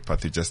on a great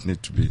path. You just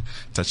need to be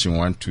touching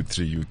 1, 2,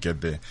 3, you get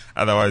there.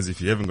 Otherwise,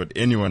 if you haven't got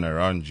anyone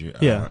around you,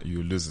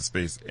 you lose the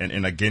space.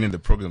 And again, in the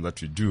program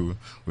that we do,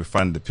 we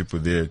find the people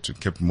there to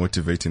keep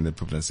motivating the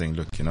people and saying,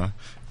 look,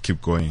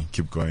 keep going.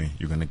 You're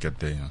going to get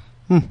there.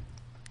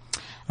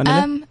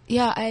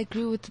 Yeah, I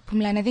agree with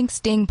Pumla. And I think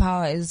staying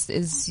power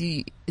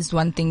is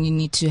one thing you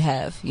need to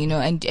have,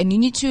 and you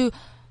need to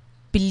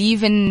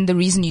believe in the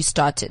reason you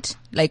started,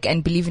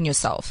 and believe in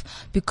yourself.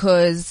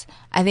 Because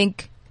I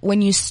think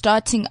when you're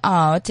starting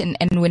out and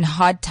when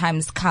hard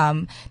times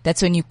come,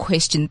 that's when you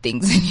question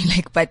things and you're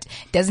like, but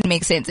it doesn't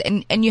make sense.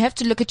 And you have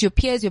to look at your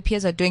peers. Your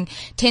peers are doing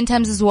 10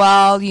 times as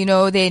well.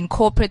 They're in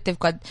corporate. They've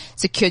got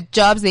secure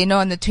jobs. They know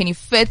on the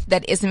 25th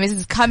that SMS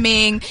is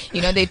coming.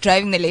 They're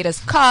driving the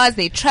latest cars.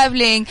 They're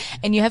traveling.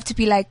 And you have to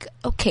be like,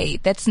 okay,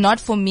 that's not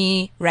for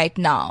me right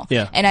now.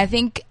 Yeah. And I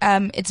think,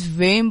 it's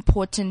very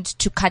important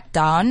to cut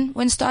down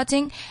when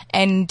starting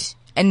and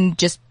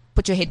just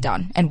put your head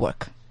down and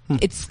work.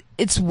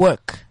 It's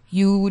work.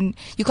 You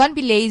can't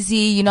be lazy.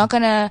 You're not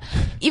gonna,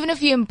 even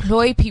if you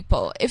employ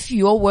people, if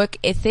your work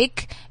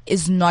ethic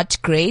is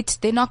not great,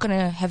 they're not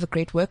gonna have a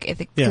great work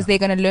ethic because they're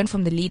gonna learn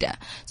from the leader.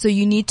 So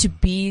you need to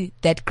be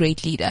that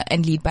great leader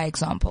and lead by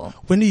example.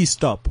 When do you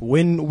stop?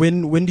 When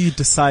do you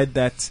decide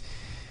that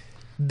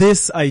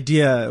this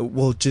idea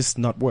will just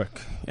not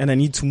work and I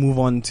need to move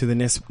on to the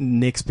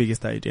next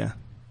biggest idea?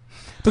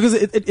 Because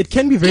it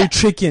can be very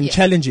tricky and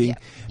challenging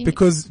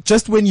because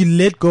just when you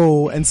let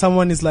go and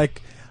someone is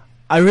like,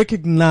 I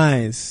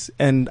recognize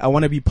and I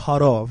want to be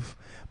part of,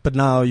 but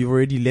now you've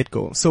already let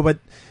go. So, but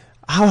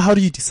how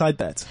do you decide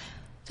that?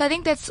 So I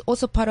think that's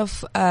also part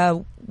of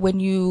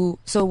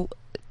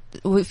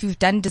if you've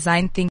done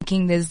design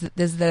thinking,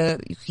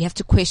 you have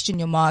to question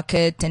your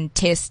market and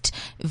test,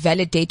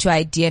 validate your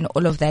idea and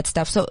all of that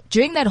stuff. So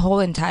during that whole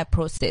entire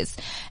process,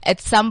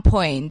 at some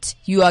point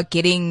you are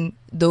getting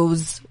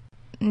those,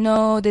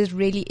 no, there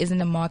really isn't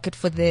a market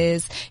for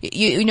this.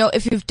 You know,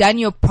 if you've done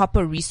your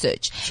proper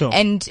research. Sure.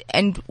 And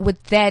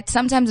with that,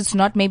 sometimes it's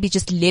not maybe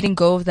just letting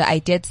go of the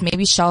idea, it's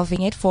maybe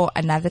shelving it for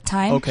another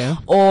time. Okay.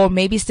 Or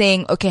maybe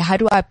saying, okay, how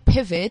do I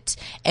pivot?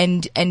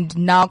 And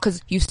now,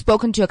 cause you've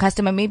spoken to your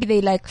customer, maybe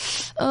they like,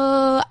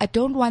 I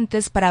don't want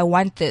this, but I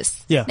want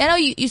this. Yeah. Now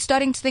you're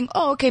starting to think,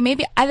 oh, okay,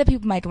 maybe other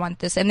people might want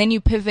this. And then you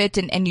pivot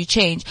and you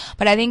change.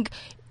 But I think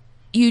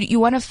you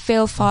want to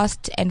fail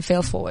fast and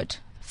fail forward.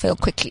 Fail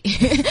quickly.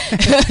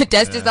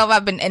 Dust yourself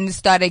up and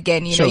start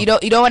again. You know,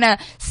 you don't want to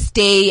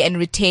stay and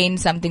retain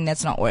something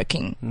that's not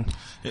working.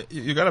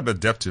 You gotta be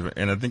adaptive,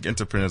 and I think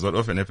entrepreneurs, what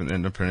often happen,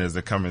 entrepreneurs,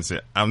 they come and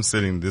say, I'm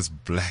selling this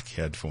black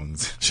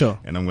headphones. Sure.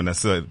 And I'm gonna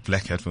sell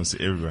black headphones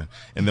to everyone.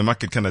 And the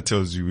market kinda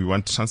tells you, we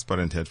want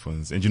transparent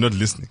headphones, and you're not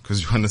listening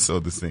because you want to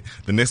sell this thing.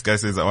 The next guy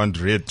says, I want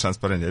red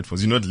transparent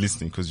headphones. You're not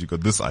listening because you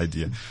got this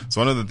idea.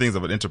 So one of the things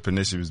about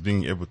entrepreneurship is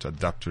being able to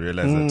adapt, to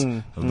realize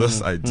that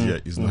this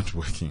idea is not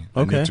working.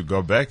 Okay. I need to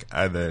go back,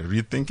 either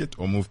rethink it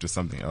or move to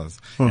something else.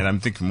 And I'm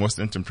thinking most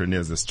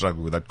entrepreneurs, they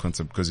struggle with that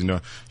concept because, you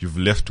know, you've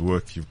left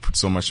work, you've put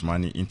so much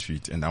money into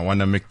it, and I want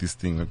to make this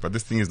thing work, but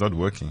this thing is not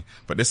working.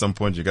 But at some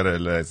point, you gotta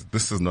realize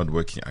this is not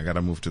working. I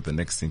gotta move to the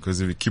next thing,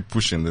 because if you keep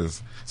pushing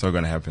this, it's not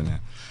gonna happen. Yeah.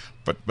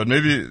 But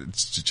maybe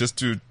just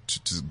to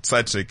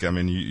sidetrack, I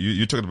mean,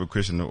 you talked about a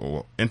question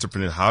of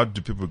entrepreneur. How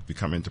do people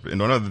become entrepreneurs?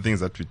 And one of the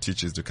things that we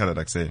teach is to kind of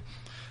like say,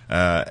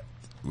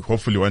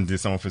 hopefully one day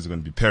some of us are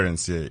going to be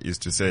parents here, is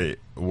to say,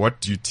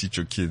 what do you teach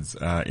your kids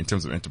in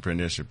terms of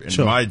entrepreneurship? And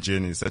my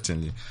journey,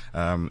 certainly,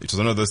 it was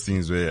one of those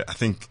things where I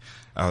think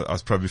I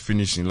was probably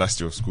finishing last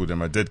year of school, and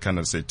my dad kind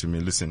of said to me,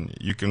 listen,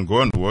 you can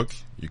go and work,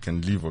 you can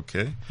live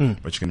okay,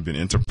 but you can be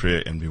an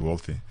entrepreneur and be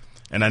wealthy.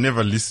 And I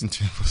never listened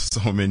to him for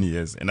so many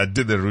years. And I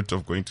did the route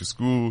of going to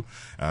school,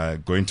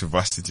 going to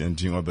varsity and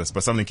doing all this.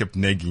 But something kept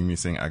nagging me,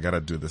 saying, I gotta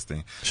do this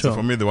thing. Sure. So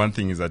for me, the one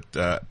thing is that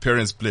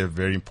parents play a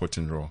very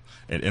important role.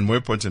 And more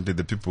importantly,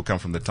 the people who come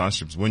from the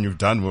townships. When you've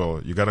done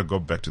well, you gotta go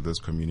back to those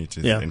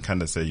communities and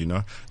kind of say, you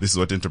know, this is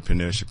what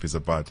entrepreneurship is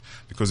about.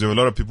 Because there are a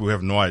lot of people who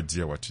have no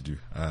idea what to do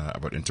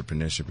about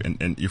entrepreneurship.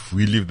 And if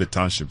we leave the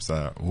townships,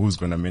 who's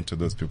gonna mentor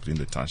those people in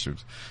the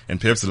townships?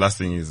 And perhaps the last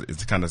thing is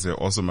to kind of say,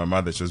 also my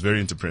mother, she was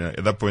very entrepreneurial.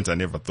 At that point, I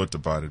never thought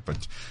about it,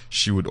 but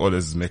she would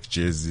always make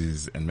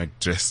jerseys and make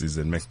dresses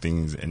and make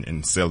things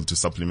and sell to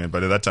supplement.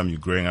 But at that time, you're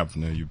growing up,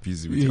 you know, you're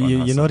busy with your own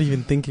hustle. You're not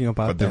even thinking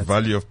about but that. The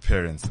value of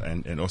parents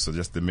and also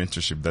just the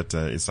mentorship that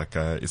it's like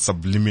it's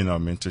subliminal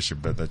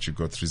mentorship that you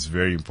go through is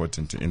very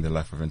important in the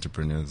life of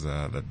entrepreneurs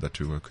that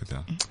we work with.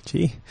 Yeah.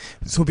 Gee.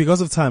 So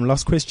because of time,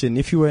 last question.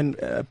 If you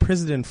were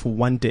president for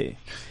one day,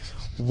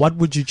 what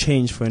would you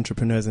change for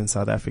entrepreneurs in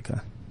South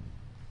Africa?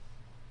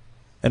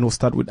 And we'll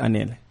start with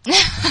Anele.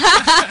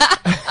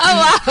 Oh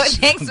wow,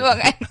 thanks,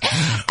 Morgan.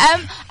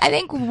 I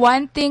think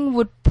one thing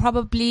would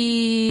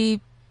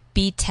probably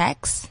be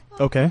tax.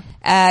 Okay.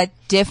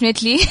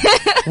 Definitely.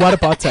 What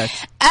about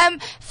tax?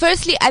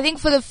 Firstly, I think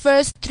for the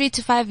first 3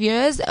 to 5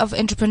 years of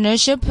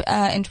entrepreneurship,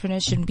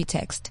 entrepreneurs shouldn't be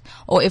taxed.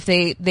 Or if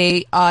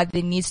they are,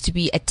 there needs to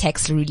be a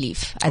tax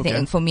relief. I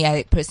think, for me,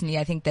 I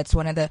think that's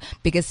one of the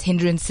biggest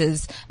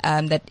hindrances,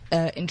 that,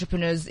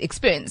 entrepreneurs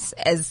experience.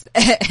 As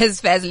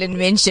Fazlin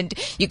mentioned,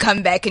 you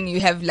come back and you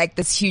have like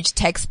this huge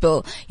tax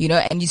bill, you know,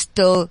 and you're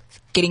still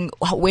getting,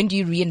 when do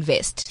you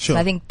reinvest? Sure. So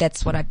I think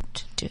that's what I'd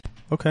do.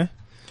 Okay.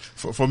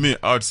 For me,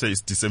 I would say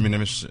it's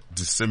dissemination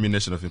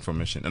of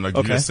information. And I'll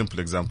give you a simple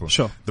example.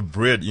 Sure. The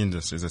bread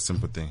industry is a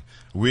simple thing.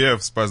 We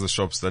have spaza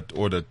shops that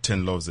order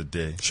 10 loaves a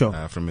day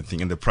from a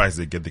thing, and the price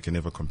they get, they can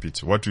never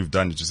compete. What we've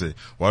done is to say,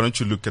 why don't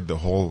you look at the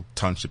whole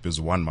township as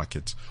one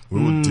market?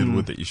 We will deal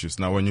with the issues.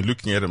 Now, when you're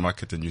looking at a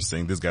market and you're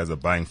saying these guys are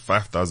buying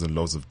 5,000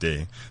 loaves a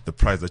day, the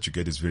price that you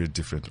get is very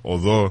different.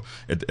 Although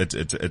at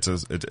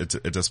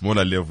a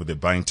smaller level, they're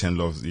buying 10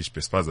 loaves each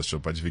per spaza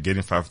shop, but if you're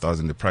getting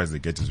 5,000, the price they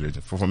get is very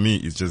different. For me,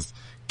 it's just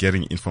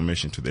getting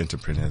information to the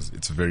entrepreneurs.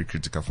 It's very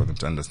critical for them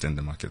to understand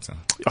the market.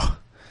 Oh.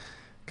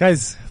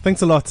 Guys,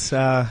 thanks a lot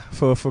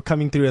for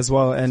coming through as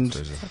well and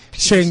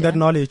sharing that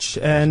knowledge.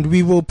 And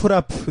we will put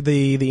up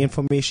the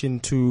information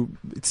to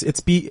it's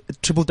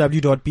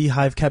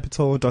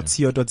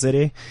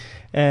www.beehivecapital.co.za,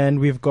 and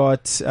we've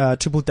got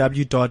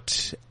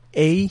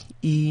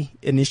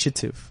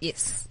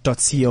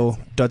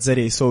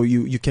www.aeinitiative.co.za. So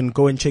you can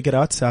go and check it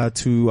out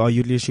to our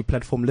Youth Leadership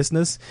Platform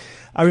listeners.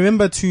 I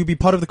remember to be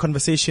part of the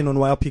conversation on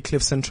YLP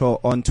Cliff Central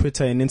on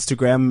Twitter and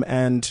Instagram,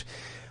 and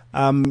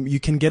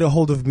you can get a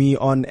hold of me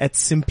on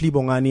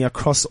 @simplybongani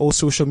across all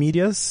social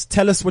medias.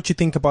 Tell us what you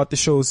think about the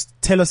shows.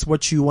 Tell us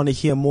what you want to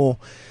hear more.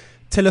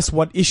 Tell us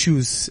what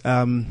issues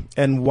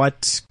and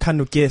what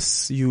kind of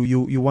guests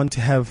you want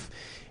to have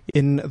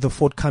in the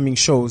forthcoming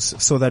shows,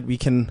 so that we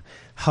can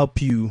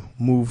help you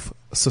move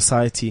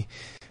society.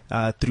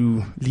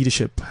 through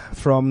leadership.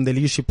 From the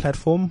leadership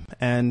platform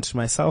and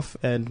myself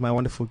and my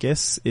wonderful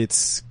guests,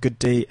 it's good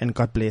day and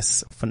God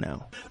bless for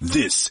now.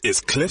 This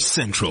is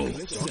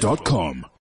CliffCentral.com.